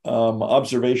three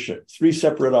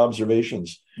separate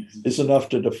observations is enough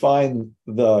to define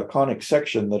the conic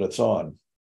section that it's on.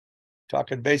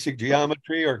 Talking basic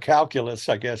geometry or calculus,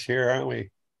 I guess, here, aren't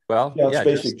we? Well, yeah, it's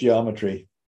basic geometry.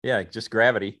 Yeah, just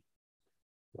gravity.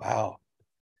 Wow.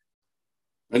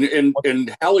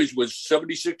 And Halley's was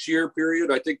 76-year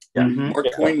period. I think Mark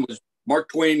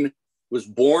Twain was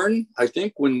born, I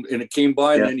think, and it came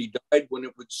by, and then he died when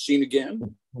it was seen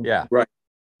again. Yeah. Right.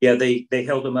 Yeah, they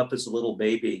held him up as a little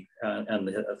baby on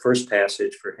the first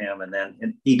passage for him,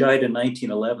 and he died in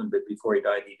 1911. But before he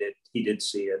died, he did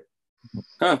see it.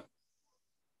 Huh.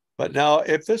 But now,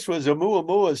 if this was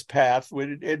Oumuamua's path,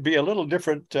 it'd be a little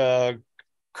different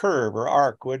curve or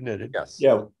arc, wouldn't it? Yes.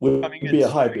 Yeah,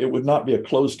 it would not be a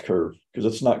closed curve because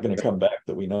it's not going to come back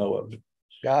that we know of.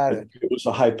 Got it. It was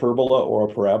a hyperbola or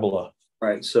a parabola.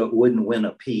 Right. So it wouldn't win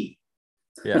a P.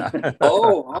 Yeah.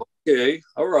 Oh, okay.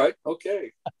 All right.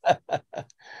 Okay.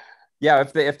 Yeah.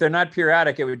 If they're not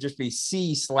periodic, it would just be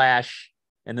C/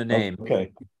 in the name.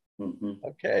 Okay.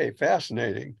 Okay.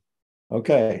 Fascinating.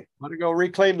 Okay. Want to go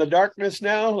reclaim the darkness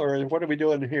now, or what are we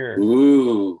doing here?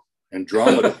 Ooh,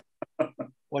 Andromeda.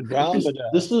 Andromeda.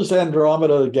 This is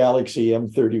Andromeda Galaxy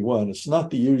M31. It's not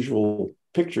the usual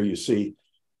picture you see.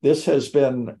 This has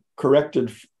been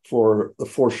corrected for the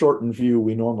foreshortened view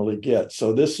we normally get.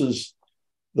 So this is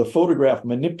the photograph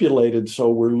manipulated, so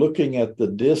we're looking at the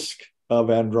disk of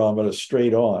Andromeda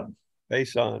straight on.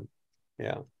 Face on.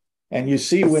 Yeah. And you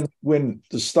see when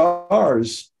the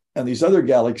stars and these other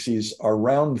galaxies are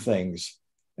round things.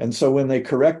 And so when they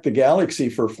correct the galaxy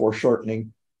for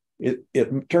foreshortening,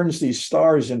 it turns these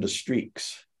stars into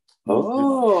streaks.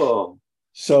 Oh.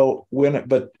 So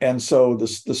the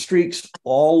streaks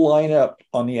all line up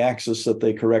on the axis that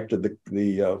they corrected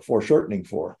the foreshortening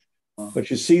for. But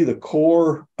you see the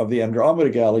core of the Andromeda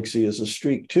galaxy is a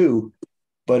streak too,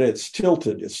 but it's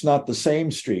tilted. It's not the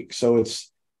same streak. So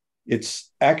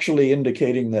it's actually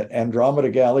indicating that Andromeda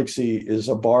galaxy is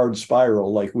a barred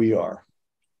spiral like we are,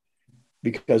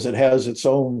 because it has its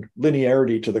own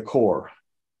linearity to the core.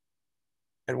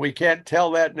 And we can't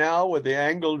tell that now with the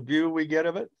angled view we get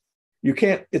of it? You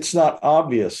can't, it's not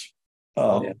obvious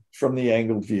from the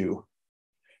angled view.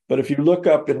 But if you look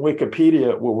up in Wikipedia,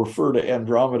 it will refer to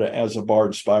Andromeda as a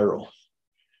barred spiral.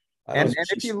 And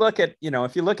if you look at,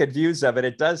 if you look at views of it,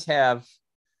 it does have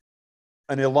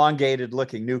an elongated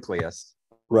looking nucleus.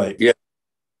 Right. Yeah.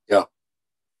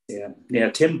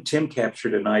 Tim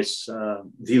captured a nice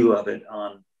view of it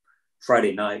on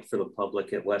Friday night for the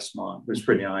public at Westmont. It was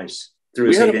pretty nice.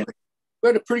 We had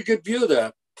a pretty good view of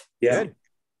that. Yeah. Good.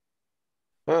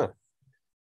 Huh.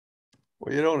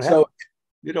 Well, you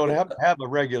don't have to have a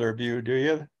regular view, do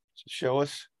you? To show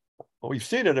us. Well, we've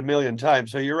seen it a million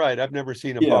times, so you're right. I've never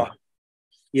seen a bar.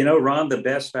 Ron, the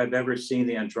best I've ever seen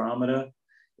the Andromeda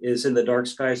is in the dark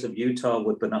skies of Utah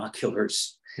with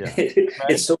binoculars. Yeah.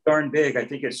 It's so darn big. I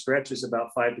think it stretches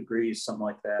about 5 degrees, something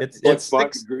like that. It's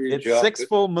 6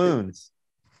 full moons.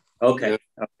 Okay.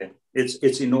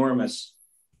 It's enormous.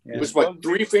 Yeah. It was like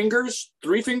 3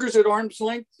 fingers at arm's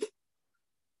length.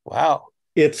 Wow.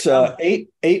 It's 8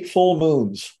 full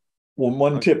moons,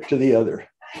 one tip to the other.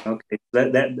 Okay,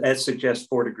 that suggests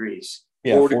 4 degrees.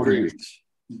 Yeah, 4 degrees.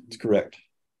 That's correct.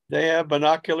 They have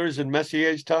binoculars in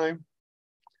Messier's time?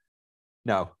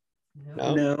 No.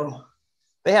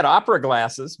 They had opera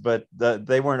glasses, but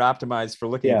they weren't optimized for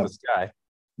looking at the sky.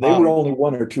 They were only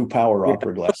 1 or 2 power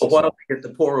opera glasses. Well, to get the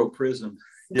Poro prism.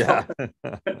 Yeah.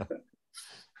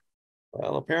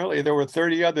 Well, apparently there were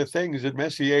 30 other things that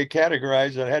Messier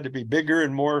categorized that had to be bigger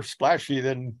and more splashy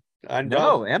than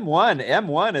Andromeda. No,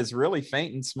 M1 is really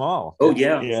faint and small. Oh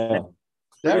yeah. Is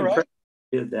that right?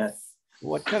 Did that.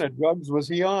 What kind of drugs was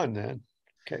he on then?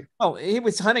 Okay. Oh, he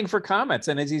was hunting for comets,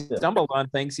 and as he stumbled on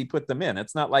things, he put them in.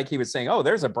 It's not like he was saying, "Oh,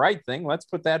 there's a bright thing. Let's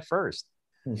put that first."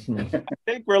 I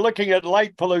think we're looking at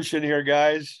light pollution here,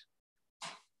 guys.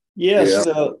 Yes,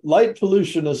 light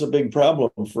pollution is a big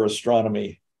problem for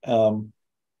astronomy.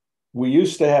 We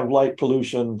used to have light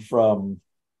pollution from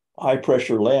high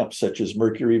pressure lamps, such as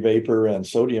mercury vapor and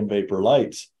sodium vapor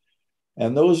lights.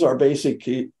 And those are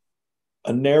basically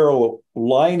a narrow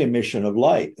line emission of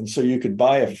light. And so you could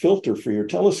buy a filter for your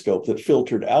telescope that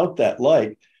filtered out that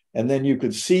light, and then you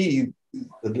could see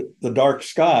the dark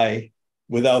sky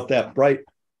without that bright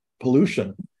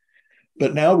pollution.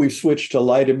 But now we've switched to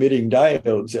light emitting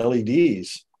diodes,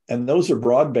 LEDs, and those are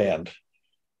broadband.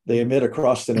 They emit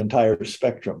across an entire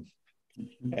spectrum.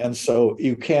 And so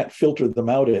you can't filter them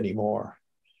out anymore.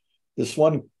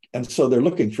 And so they're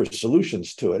looking for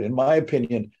solutions to it. In my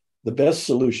opinion, the best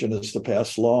solution is to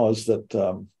pass laws that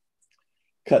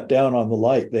cut down on the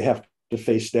light. They have to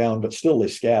face down, but still they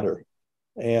scatter.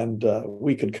 And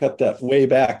we could cut that way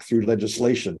back through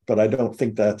legislation, but I don't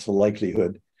think that's a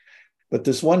likelihood. But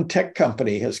this one tech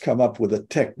company has come up with a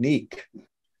technique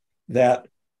that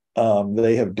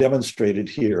they have demonstrated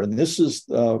here. And this is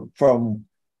from,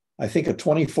 I think, a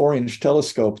 24-inch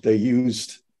telescope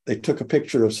they took a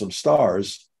picture of some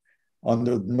stars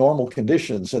under normal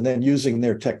conditions, and then using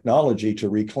their technology to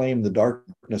reclaim the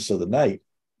darkness of the night,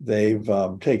 they've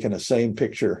taken a same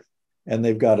picture, and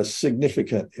they've got a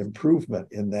significant improvement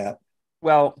in that.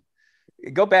 Well,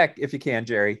 go back if you can,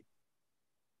 Jerry.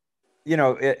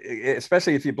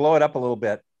 Especially if you blow it up a little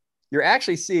bit, you're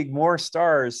actually seeing more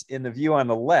stars in the view on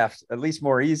the left, at least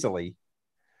more easily,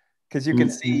 because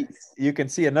you can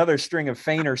see another string of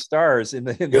fainter stars in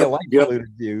the light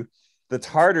polluted view that's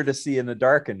harder to see in the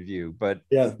darkened view. But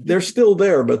yeah, they're still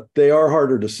there, but they are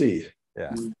harder to see.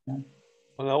 Yeah.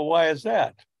 Well, why is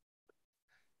that?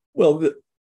 Well,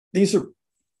 these are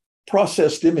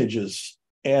processed images,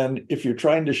 and if you're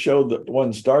trying to show that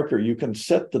one's darker, you can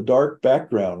set the dark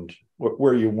background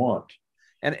where you want.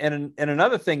 And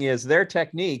another thing is their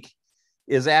technique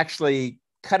is actually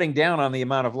cutting down on the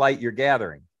amount of light you're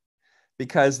gathering,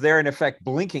 because they're in effect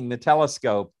blinking the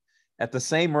telescope at the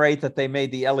same rate that they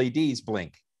made the LEDs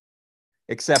blink,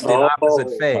 except in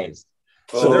opposite phase.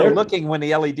 Right. So they're looking when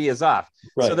the LED is off.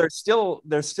 Right. So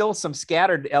there's still some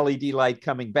scattered LED light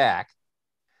coming back,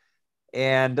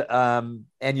 and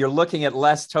you're looking at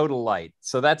less total light.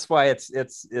 So that's why it's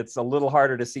a little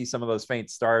harder to see some of those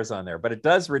faint stars on there, but it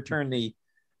does return the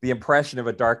impression of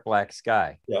a dark black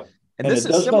sky. Yeah. And this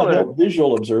does not help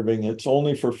visual observing. It's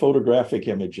only for photographic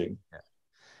imaging. Yeah.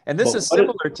 And this is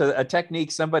similar to a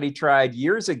technique somebody tried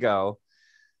years ago,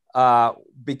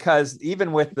 because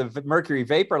even with the mercury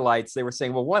vapor lights, they were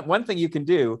saying, well, one thing you can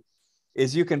do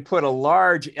is you can put a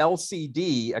large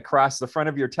LCD across the front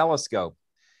of your telescope,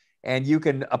 and you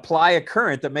can apply a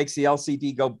current that makes the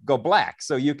LCD go black.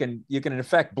 So you can in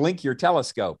effect blink your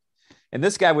telescope. And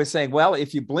this guy was saying, well,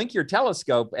 if you blink your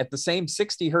telescope at the same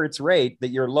 60 hertz rate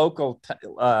that your local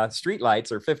street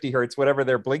lights, or 50 hertz, whatever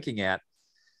they're blinking at,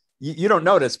 you don't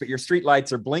notice, but your street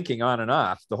lights are blinking on and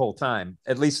off the whole time,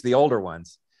 at least the older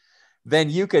ones. Then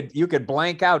you could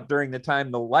blank out during the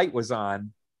time the light was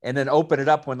on, and then open it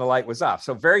up when the light was off.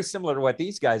 So very similar to what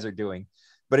these guys are doing,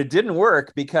 but it didn't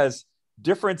work because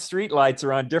different street lights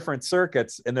are on different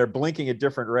circuits and they're blinking at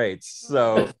different rates.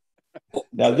 So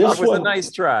now this was a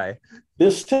nice try.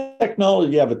 This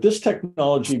technology, yeah, but this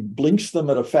technology blinks them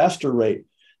at a faster rate.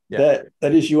 Yeah.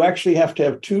 That is, you actually have to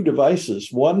have two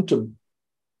devices, one to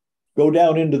go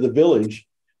down into the village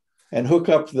and hook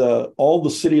up all the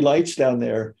city lights down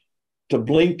there to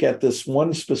blink at this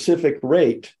one specific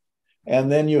rate.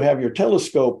 And then you have your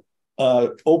telescope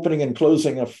opening and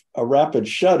closing a rapid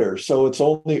shutter. So it's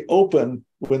only open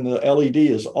when the LED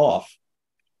is off.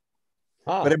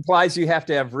 But it implies you have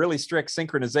to have really strict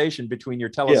synchronization between your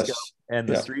telescope and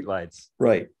the street lights.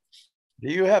 Right. Do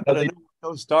you happen to know what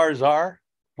those stars are?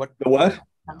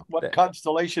 What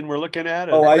constellation we're looking at?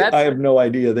 Oh, I have no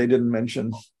idea. They didn't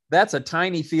mention. That's a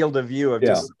tiny field of view of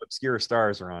just obscure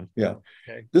stars around. Yeah.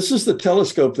 Okay. This is the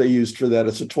telescope they used for that.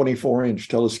 It's a 24-inch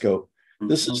telescope. Mm-hmm.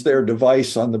 This is their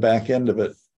device on the back end of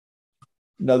it.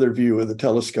 Another view of the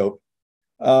telescope.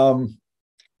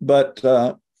 But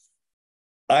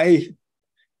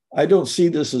I don't see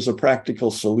this as a practical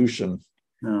solution.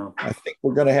 No. I think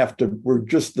we're going to have to,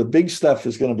 the big stuff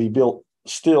is going to be built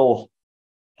still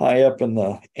high up in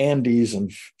the Andes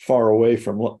and far away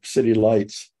from city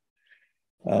lights.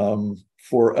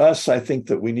 For us, I think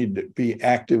that we need to be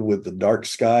active with the Dark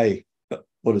Sky,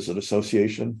 what is it,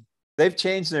 Association? They've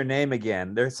changed their name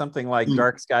again. There's something like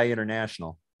Dark Sky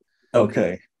International.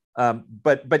 Okay.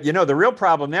 But the real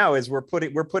problem now is we're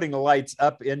putting the lights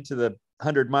up into the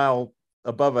 100-mile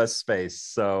above us space.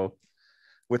 So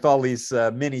with all these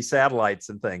mini satellites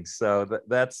and things. So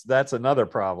that's another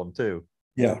problem too.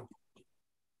 Yeah.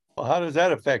 Well, how does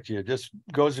that affect you? It just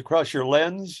goes across your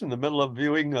lens in the middle of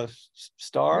viewing a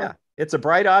star? Yeah. It's a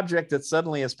bright object that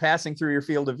suddenly is passing through your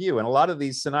field of view. And a lot of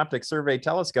these synoptic survey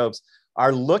telescopes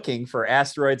are looking for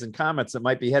asteroids and comets that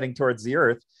might be heading towards the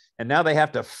Earth. And now they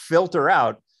have to filter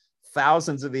out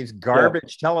thousands of these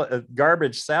garbage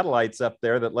satellites up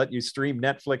there that let you stream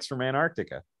Netflix from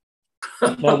Antarctica.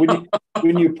 Now,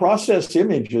 when you process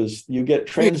images, you get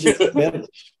transient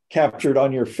events captured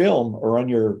on your film or on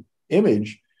your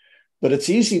image, but it's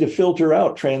easy to filter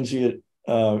out transient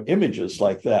images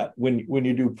like that when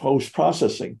you do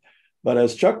post-processing. But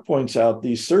as Chuck points out,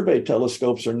 these survey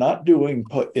telescopes are not doing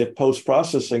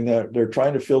post-processing. They're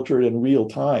trying to filter it in real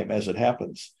time as it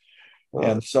happens.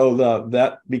 And so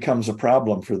that becomes a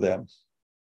problem for them.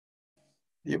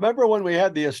 You remember when we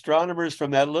had the astronomers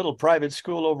from that little private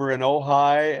school over in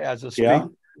Ojai as a speaker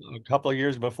a couple of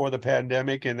years before the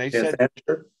pandemic, and they said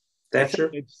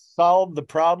they solved the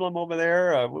problem over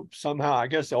there somehow. I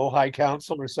guess the Ojai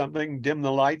Council or something dimmed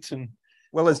the lights. And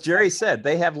well, as Jerry said,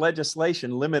 they have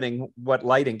legislation limiting what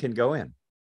lighting can go in.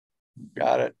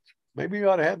 Got it. Maybe you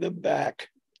ought to have them back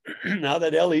now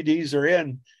that LEDs are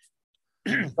in.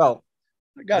 Well,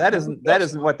 that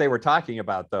isn't what they were talking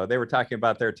about, though. They were talking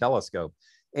about their telescope.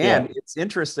 And it's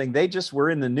interesting. They just were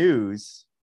in the news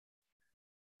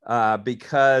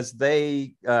because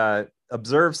they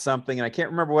observed something, and I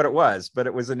can't remember what it was, but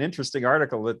it was an interesting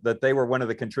article that they were one of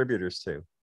the contributors to.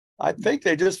 I think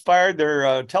they just fired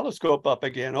their telescope up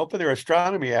again, opened their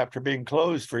astronomy after being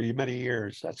closed for many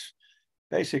years. That's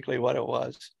basically what it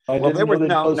was. Well,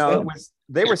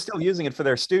 they were still using it for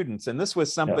their students, and this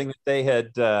was something that they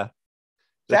had.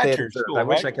 Thatcher School, I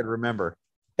wish I could remember.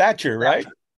 Thatcher, right?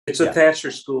 It's a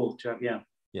Thatcher school, Chuck.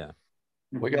 Yeah.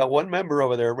 We got one member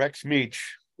over there, Rex Meach.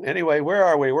 Anyway, where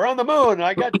are we? We're on the moon.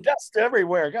 I got dust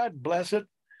everywhere. God bless it.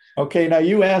 Okay, now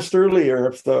you asked earlier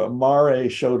if the Mare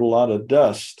showed a lot of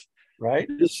dust. Right.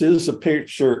 This is a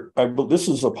picture. This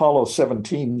is Apollo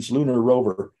 17's lunar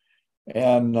rover.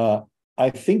 And I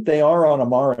think they are on a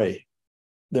Mare.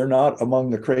 They're not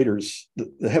among the craters,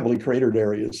 the heavily cratered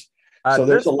areas. So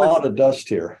there's a lot of dust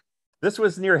here. This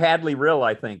was near Hadley Rill,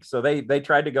 I think. So they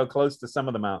tried to go close to some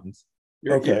of the mountains.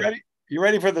 You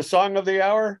ready for the song of the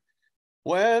hour?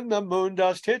 When the moon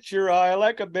dust hits your eye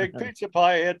like a big pizza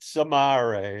pie, it's a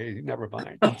Mare. Never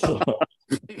mind. God,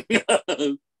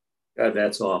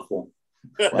 that's awful.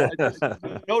 Well,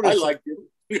 I liked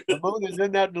it. The moon is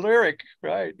in that lyric,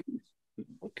 right?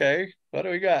 Okay, what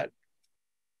do we got?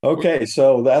 Okay,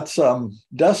 so that's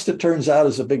dust. It turns out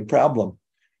is a big problem.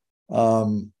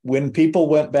 When people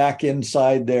went back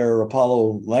inside their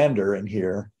Apollo lander in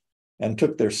here and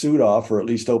took their suit off, or at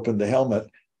least opened the helmet,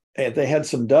 they had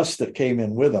some dust that came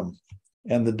in with them.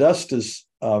 And the dust is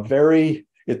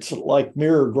it's like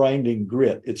mirror grinding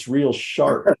grit. It's real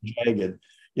sharp and jagged.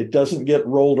 It doesn't get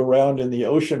rolled around in the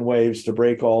ocean waves to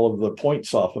break all of the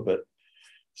points off of it.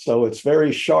 So it's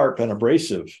very sharp and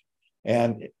abrasive.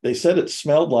 And they said it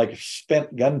smelled like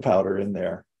spent gunpowder in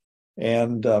there.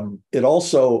 And it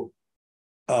also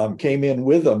came in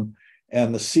with them.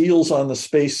 And the seals on the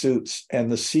spacesuits and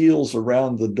the seals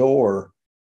around the door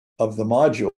of the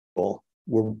module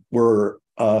were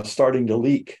starting to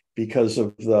leak because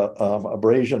of the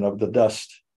abrasion of the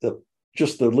dust,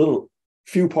 just the little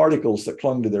few particles that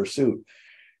clung to their suit.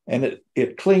 And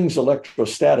it clings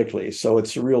electrostatically, so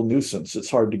it's a real nuisance. It's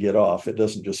hard to get off. It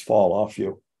doesn't just fall off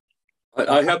you.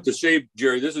 I have to say,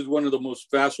 Jerry, this is one of the most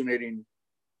fascinating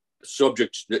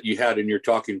subjects that you had in your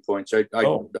talking points. I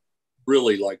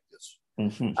really like this.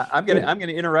 Mm-hmm. I'm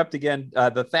gonna interrupt again.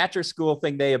 The Thatcher School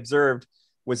thing they observed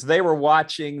was they were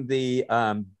watching the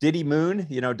Diddy Moon,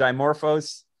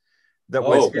 Dimorphos, that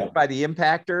was hit by the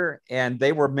impactor, and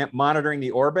they were monitoring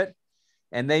the orbit,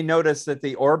 and they noticed that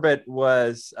the orbit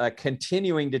was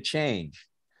continuing to change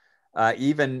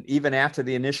even after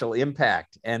the initial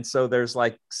impact. And so there's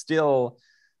like still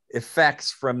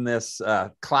effects from this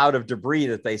cloud of debris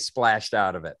that they splashed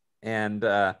out of it. And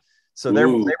so they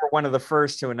were one of the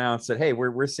first to announce that, hey,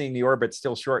 we're seeing the orbit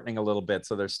still shortening a little bit.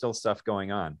 So there's still stuff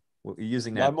going on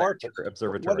using that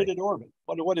observatory. What did it orbit?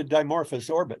 What did Dimorphos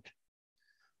orbit?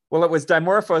 Well, it was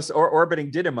Dimorphos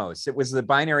orbiting Didymos. It was the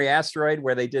binary asteroid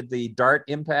where they did the DART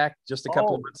impact just a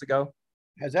couple of months ago.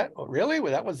 Has that really?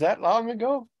 That was that long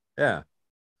ago? Yeah.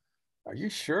 Are you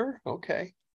sure?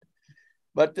 Okay.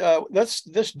 But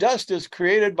this dust is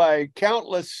created by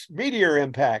countless meteor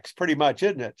impacts, pretty much,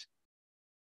 isn't it?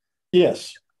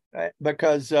 Yes.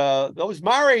 Because those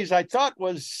Mares, I thought,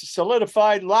 was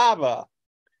solidified lava.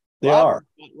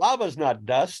 Lava's not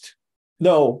dust.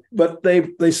 No, but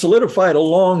they solidified a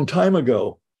long time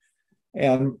ago.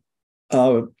 And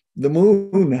the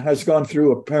moon has gone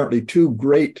through apparently 2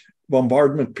 great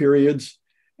bombardment periods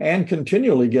and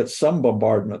continually gets some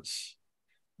bombardments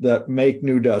that make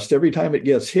new dust. Every time it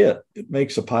gets hit, it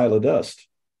makes a pile of dust.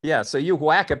 Yeah, so you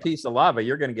whack a piece of lava,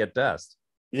 you're going to get dust.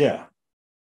 Yeah.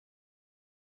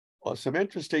 Well, some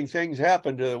interesting things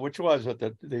happened. Which was it?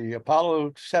 The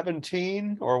Apollo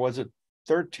 17, or was it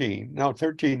 13? No,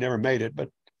 13 never made it, but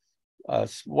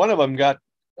one of them got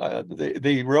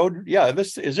the road. Yeah,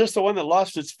 this the one that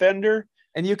lost its fender?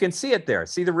 And you can see it there.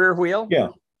 See the rear wheel? Yeah.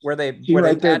 Where they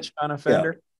right patched on a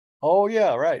fender? Yeah. Oh,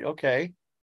 yeah, right. Okay.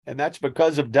 And that's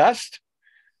because of dust?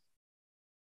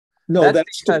 No,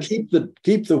 that's to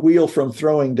keep the wheel from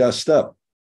throwing dust up.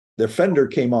 The fender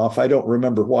came off. I don't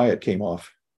remember why it came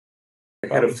off.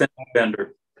 It had a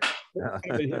fender.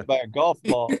 Hit by a golf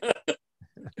ball.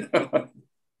 There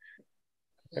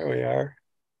we are.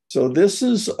 So this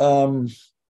is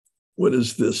what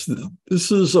is this?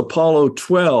 This is Apollo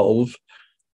 12,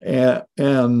 and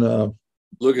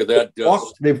look at that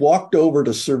dust. They've walked over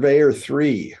to Surveyor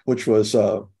 3, which was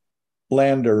a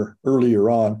lander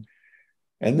earlier on,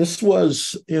 and this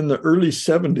was in the early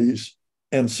 70s.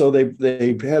 And so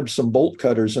they had some bolt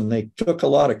cutters, and they took a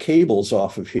lot of cables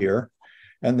off of here,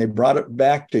 and they brought it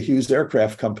back to Hughes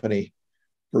Aircraft Company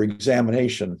for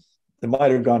examination. They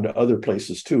might have gone to other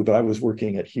places too, but I was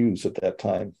working at Hughes at that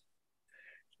time.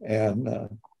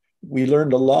 And we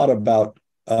learned a lot about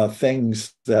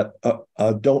things that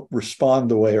don't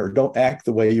respond the way or don't act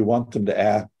the way you want them to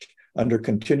act under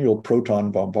continual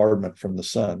proton bombardment from the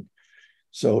sun.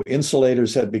 So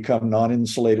insulators had become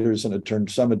non-insulators, and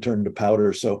some had turned to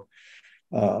powder. So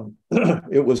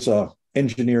it was a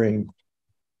engineering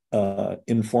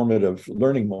informative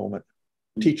learning moment.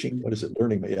 Teaching, what is it?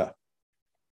 Learning, yeah.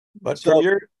 But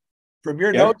from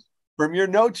your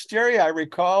notes, Jerry, I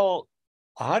recall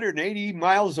 180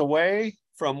 miles away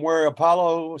from where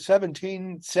Apollo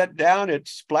 17 set down, it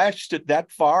splashed it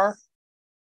that far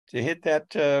to hit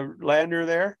that lander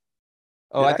there.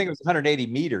 Oh, I think it was 180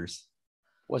 meters.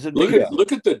 Was it?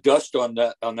 Look at the dust on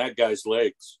that guy's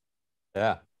legs.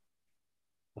 Yeah.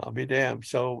 I'll be damned.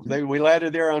 So we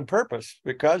landed there on purpose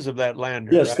because of that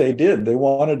lander. Yes, right? They did. They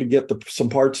wanted to get some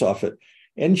parts off it.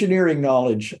 Engineering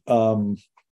knowledge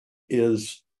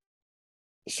is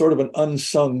sort of an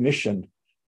unsung mission,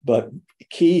 but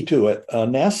key to it.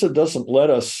 NASA doesn't let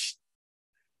us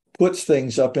put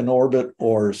things up in orbit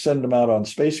or send them out on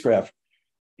spacecraft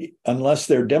unless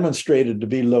they're demonstrated to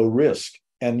be low risk.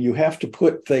 And you have to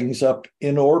put things up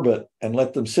in orbit and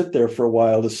let them sit there for a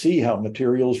while to see how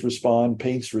materials respond,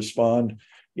 paints respond,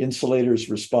 insulators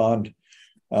respond.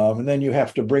 And then you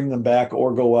have to bring them back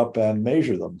or go up and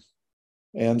measure them.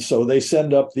 And so they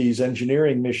send up these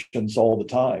engineering missions all the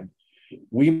time.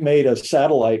 We made a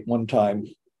satellite one time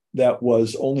that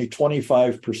was only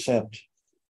 25%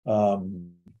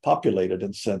 populated,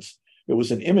 in a sense. It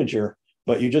was an imager,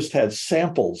 but you just had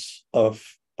samples of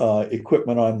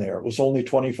equipment on there. It was only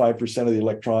 25% of the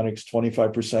electronics,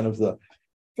 25% of the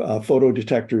photo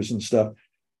detectors and stuff.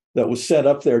 that was set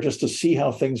up there just to see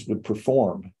how things would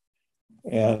perform.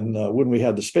 And when we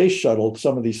had the space shuttle,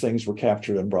 some of these things were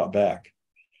captured and brought back.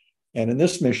 And in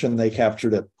this mission, they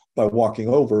captured it by walking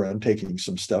over and taking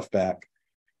some stuff back.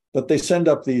 But they send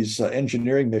up these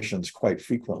engineering missions quite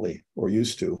frequently, or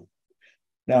used to.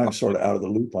 Now I'm sort of out of the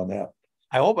loop on that.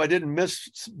 I hope I didn't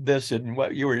miss this in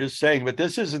what you were just saying, but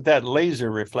this isn't that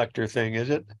laser reflector thing, is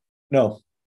it? No.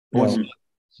 No. It's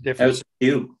different. That was a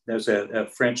cube. That was a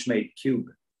French-made cube.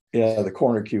 Yeah, the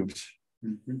corner cubes.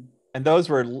 Mm-hmm. And those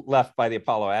were left by the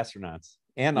Apollo astronauts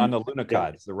and on the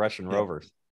Lunokods, the Russian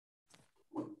rovers.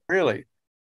 Really?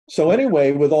 So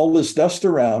anyway, with all this dust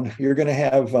around, you're going to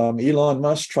have Elon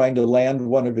Musk trying to land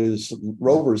one of his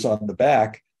rovers on the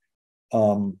back,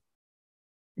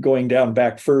 going down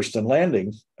back first and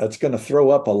landing. That's going to throw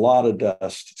up a lot of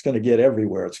dust. It's going to get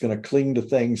everywhere. It's going to cling to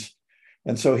things.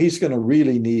 And so he's going to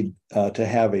really need to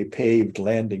have a paved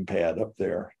landing pad up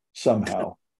there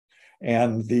somehow.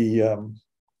 And the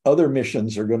other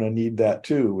missions are going to need that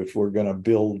too, if we're going to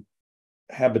build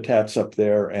habitats up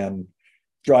there and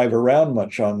drive around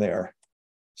much on there.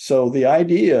 So the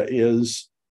idea is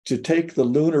to take the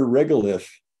lunar regolith.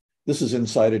 This is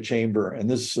inside a chamber, and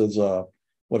this is a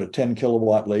 10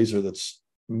 kilowatt laser that's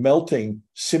melting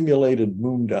simulated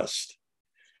moon dust.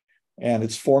 And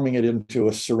it's forming it into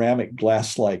a ceramic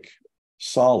glass-like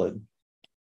solid.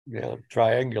 Yeah,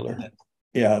 triangular.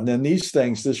 Yeah, and then these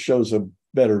things, this shows a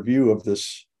better view of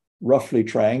this roughly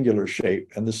triangular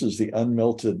shape. And this is the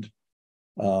unmelted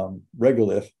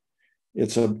regolith.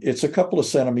 It's a couple of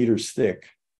centimeters thick.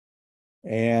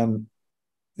 And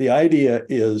the idea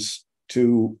is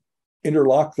to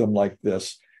interlock them like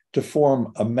this to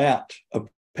form a mat, a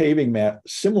paving mat,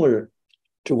 similar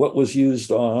to what was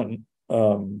used on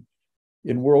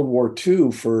in World War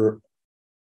II for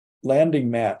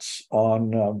landing mats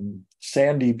on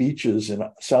sandy beaches in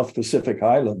South Pacific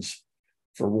Islands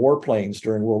for warplanes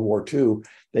during World War II.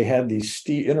 They had these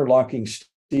interlocking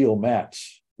steel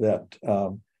mats that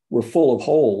were full of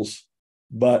holes,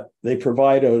 but they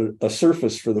provide a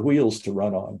surface for the wheels to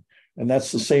run on. And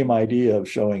that's the same idea of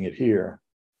showing it here.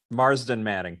 Marsden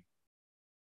matting.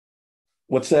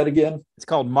 What's that again? It's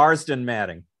called Marsden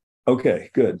matting. Okay,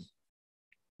 good.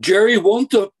 Jerry, won't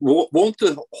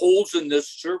the holes in this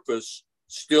surface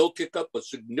still kick up a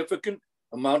significant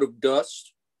amount of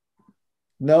dust?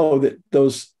 No,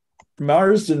 those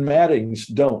Marsden mattings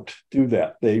don't do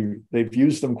that. They've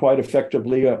used them quite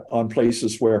effectively on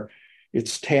places where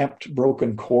it's tamped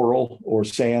broken coral or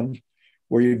sand,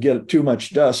 where you get too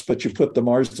much dust, but you put the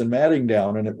Marsden matting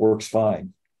down and it works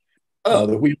fine. Oh.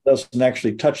 The wheel doesn't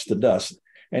actually touch the dust.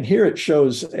 And here it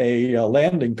shows a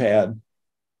landing pad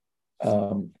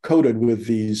coated with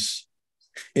these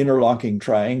interlocking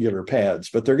triangular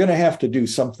pads, but they're going to have to do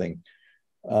something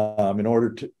in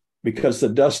order to, because the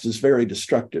dust is very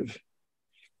destructive.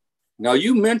 Now,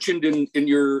 you mentioned in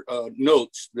your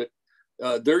notes that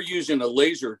they're using a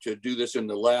laser to do this in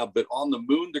the lab, but on the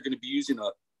moon, they're going to be using a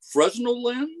Fresnel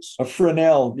lens? A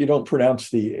Fresnel, you don't pronounce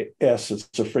the S,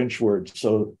 it's a French word.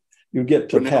 So you get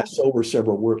to pass over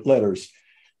several letters.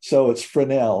 So it's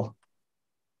Fresnel.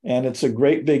 And it's a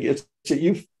great big,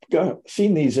 you've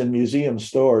seen these in museum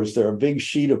stores. They're a big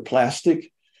sheet of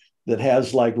plastic that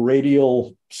has like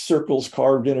radial circles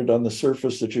carved in it on the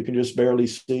surface that you can just barely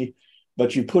see.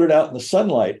 But you put it out in the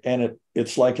sunlight and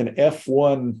it's like an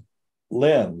F1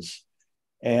 lens.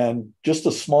 And just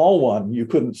a small one, you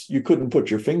couldn't put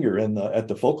your finger in at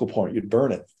the focal point, you'd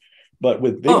burn it. But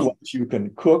with big ones, you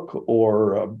can cook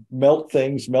or melt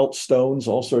things, melt stones,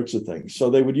 all sorts of things. So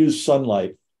they would use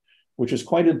sunlight, which is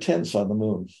quite intense on the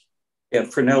moon. Yeah,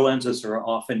 Fresnel lenses are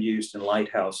often used in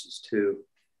lighthouses too.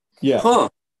 Yeah. Huh.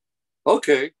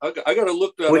 Okay, I got to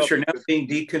look that up. Which are now being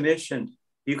decommissioned.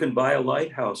 You can buy a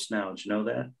lighthouse now. Did you know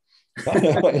that?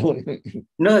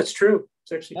 No, it's true.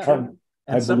 It's actually true.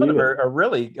 And some of them are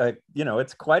really,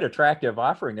 it's quite attractive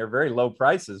offering. They're very low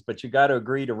prices, but you got to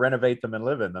agree to renovate them and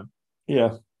live in them.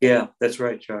 Yeah. Yeah, that's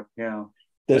right, Chuck. Yeah.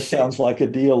 This sounds like a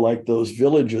deal like those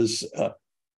villages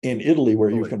in Italy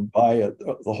where you can buy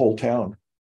the whole town.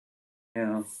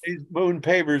 Yeah. These moon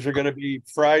pavers are going to be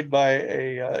fried by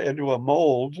into a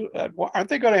mold. Aren't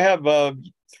they going to have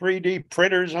 3D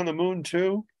printers on the moon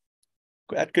too?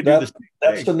 That could do the same thing.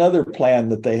 That's another plan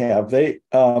that they have. They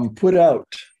put out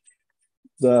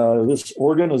this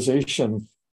organization.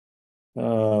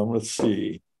 Let's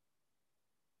see.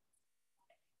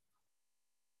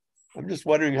 I'm just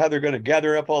wondering how they're going to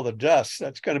gather up all the dust.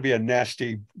 That's going to be a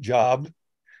nasty job.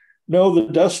 No,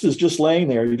 the dust is just laying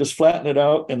there. You just flatten it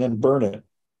out and then burn it.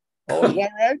 Oh, is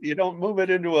that right? You don't move it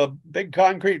into a big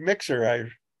concrete mixer.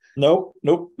 Nope.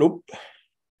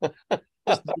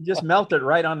 You just melt it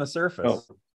right on the surface.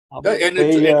 And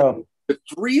it's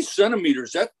 3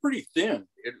 centimeters. That's pretty thin.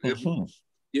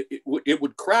 It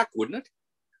would crack, wouldn't it?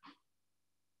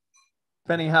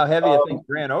 Depending how heavy a thing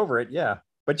ran over it, yeah.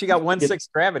 But you got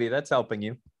 1/6 gravity. That's helping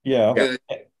you. Yeah.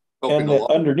 And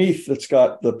underneath, it's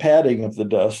got the padding of the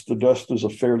dust. The dust is a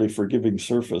fairly forgiving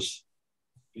surface.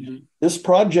 Mm-hmm. This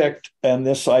project and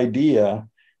this idea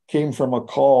came from a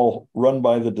call run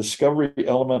by the discovery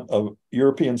element of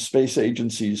European Space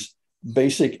Agency's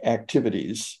basic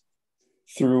activities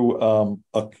through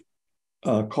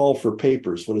a call for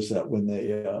papers. What is that? When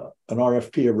they an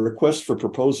RFP, a request for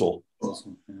proposal,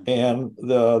 and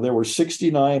there were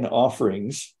 69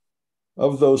 offerings.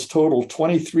 Of those total,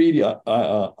 23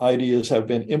 ideas have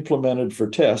been implemented for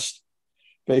test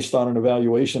based on an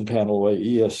evaluation panel by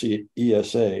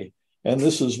ESA, and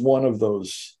this is one of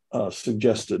those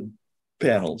suggested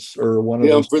panels, or one of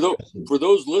those. For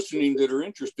those listening that are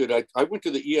interested, I went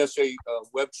to the ESA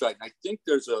website, and I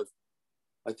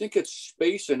think it's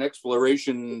space and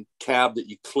exploration tab that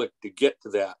you click to get to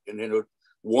that, and then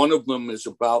one of them is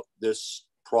about this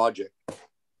project.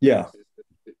 Yeah.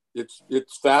 It's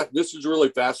this is really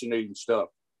fascinating stuff.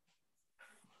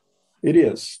 It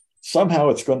is.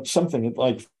 Somehow something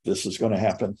like this is going to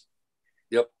happen.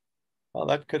 Yep. Well,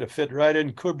 that could have fit right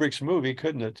in Kubrick's movie,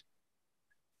 couldn't it?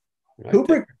 Right.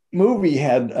 Kubrick movie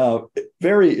had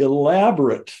very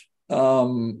elaborate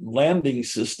landing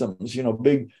systems,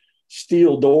 big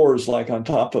steel doors like on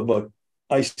top of a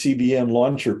ICBM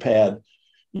launcher pad.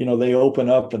 They open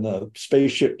up and the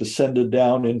spaceship descended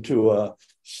down into a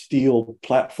steel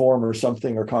platform or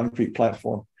something, or concrete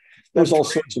platform. There's all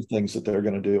sorts of things that they're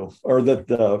going to do, or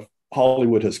that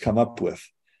Hollywood has come up with.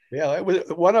 Yeah, it was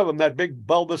one of them, that big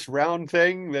bulbous round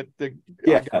thing that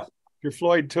Dr.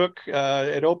 Floyd took.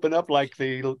 It opened up like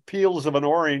the peels of an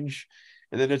orange,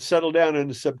 and then it settled down in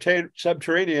the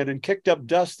subterranean and kicked up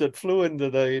dust that flew into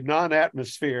the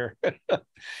non-atmosphere,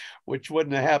 which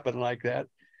wouldn't have happened like that.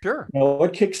 Sure. No,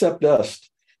 what kicks up dust?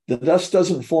 The dust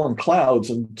doesn't form clouds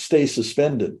and stay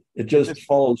suspended. It just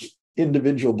follows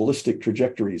individual ballistic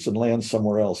trajectories and lands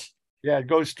somewhere else. Yeah, it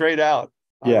goes straight out.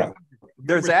 Yeah.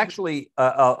 There's actually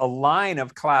a line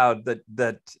of cloud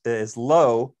that is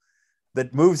low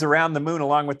that moves around the moon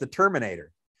along with the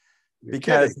Terminator.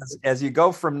 Because as you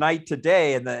go from night to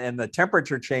day and the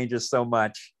temperature changes so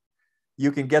much,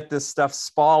 you can get this stuff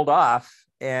spalled off,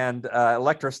 and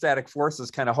electrostatic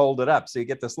forces kind of hold it up. So you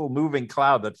get this little moving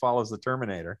cloud that follows the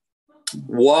Terminator.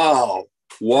 Wow.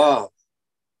 Well,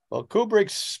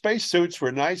 Kubrick's spacesuits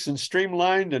were nice and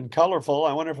streamlined and colorful.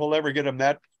 I wonder if we'll ever get them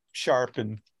that sharp.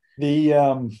 And the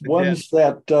ones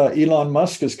that Elon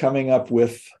Musk is coming up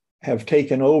with have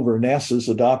taken over. NASA's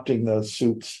adopting those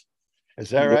suits.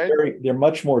 Is that right? They're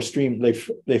much more streamed. They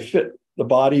fit the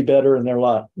body better, and they're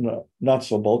not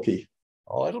so bulky.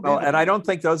 And I don't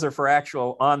think those are for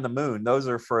actual on the moon. Those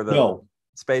are for the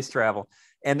space travel.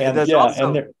 And there's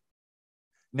also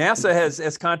NASA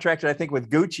has contracted, I think, with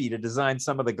Gucci to design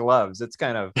some of the gloves. It's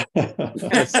kind of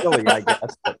silly, I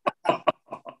guess.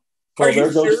 Are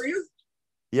you serious?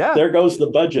 Yeah. There goes the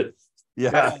budget.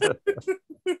 Yeah.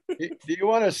 Do you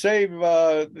want to save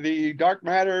the dark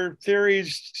matter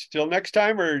theories till next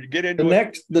time, or get into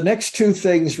the next two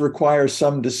things require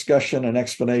some discussion and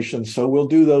explanation, so we'll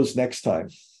do those next time.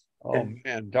 Oh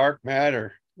man, dark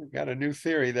matter. We've got a new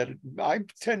theory that I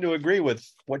tend to agree with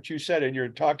what you said in your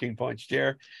talking points,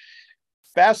 Jer.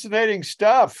 Fascinating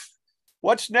stuff.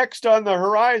 What's next on the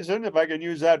horizon, if I can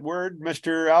use that word,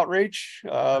 Mr. Outreach?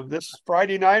 This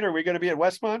Friday night, are we going to be at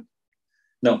Westmont?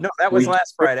 No, that was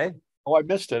last Friday. Oh, I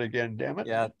missed it again, damn it.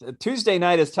 Yeah, Tuesday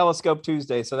night is Telescope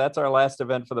Tuesday, so that's our last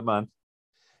event for the month.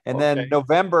 And then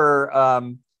November,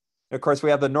 of course,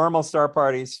 we have the normal star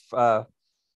parties,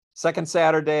 second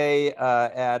Saturday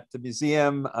at the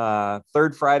museum,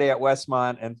 third Friday at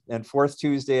Westmont, and fourth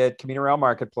Tuesday at Camino Real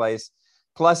Marketplace.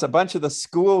 Plus, a bunch of the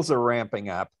schools are ramping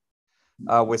up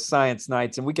with science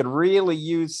nights, and we could really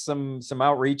use some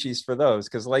outreaches for those,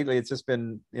 because lately it's just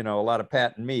been a lot of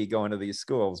Pat and me going to these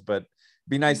schools, but it'd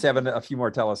be nice to have a few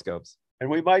more telescopes. And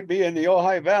we might be in the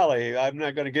Ojai Valley. I'm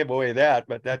not going to give away that,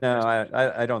 but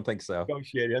I don't think so.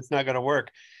 Negotiated. That's not going to work.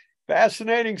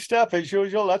 Fascinating stuff as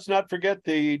usual. Let's not forget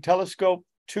the Telescope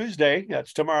Tuesday.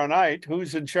 That's tomorrow night.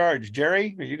 Who's in charge?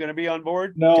 Jerry, are you going to be on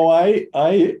board? No, I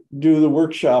do the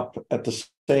workshop at the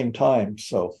same time.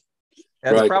 So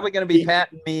it's probably going to be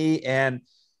Pat and me and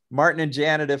Martin and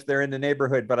Janet if they're in the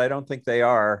neighborhood, but I don't think they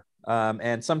are.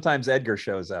 And sometimes Edgar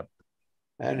shows up.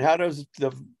 And how does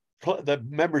the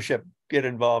membership get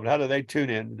involved? How do they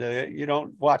tune in? You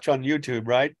don't watch on YouTube,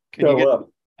 right? Can you get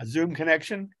a Zoom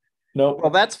connection? No.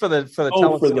 Well, that's for the Oh, for the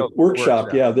telescope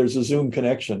workshop. Yeah, there's a Zoom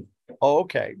connection. Oh,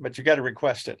 okay, but you got to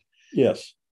request it.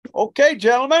 Yes. Okay,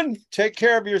 gentlemen, take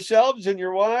care of yourselves and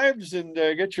your wives, and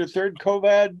get your third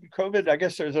COVID. I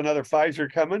guess there's another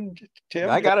Pfizer coming. Tim,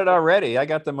 I got it already. I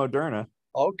got the Moderna.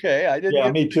 Okay, I didn't.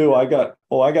 Yeah, me too. I got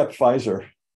Pfizer.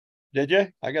 Did you?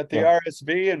 I got the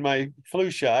RSV and my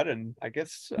flu shot, and I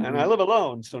guess, and I live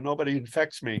alone, so nobody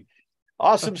infects me.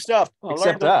 Awesome stuff.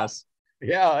 Except us.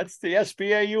 Yeah, it's the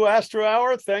SBAU Astro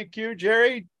Hour. Thank you,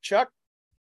 Jerry, Chuck,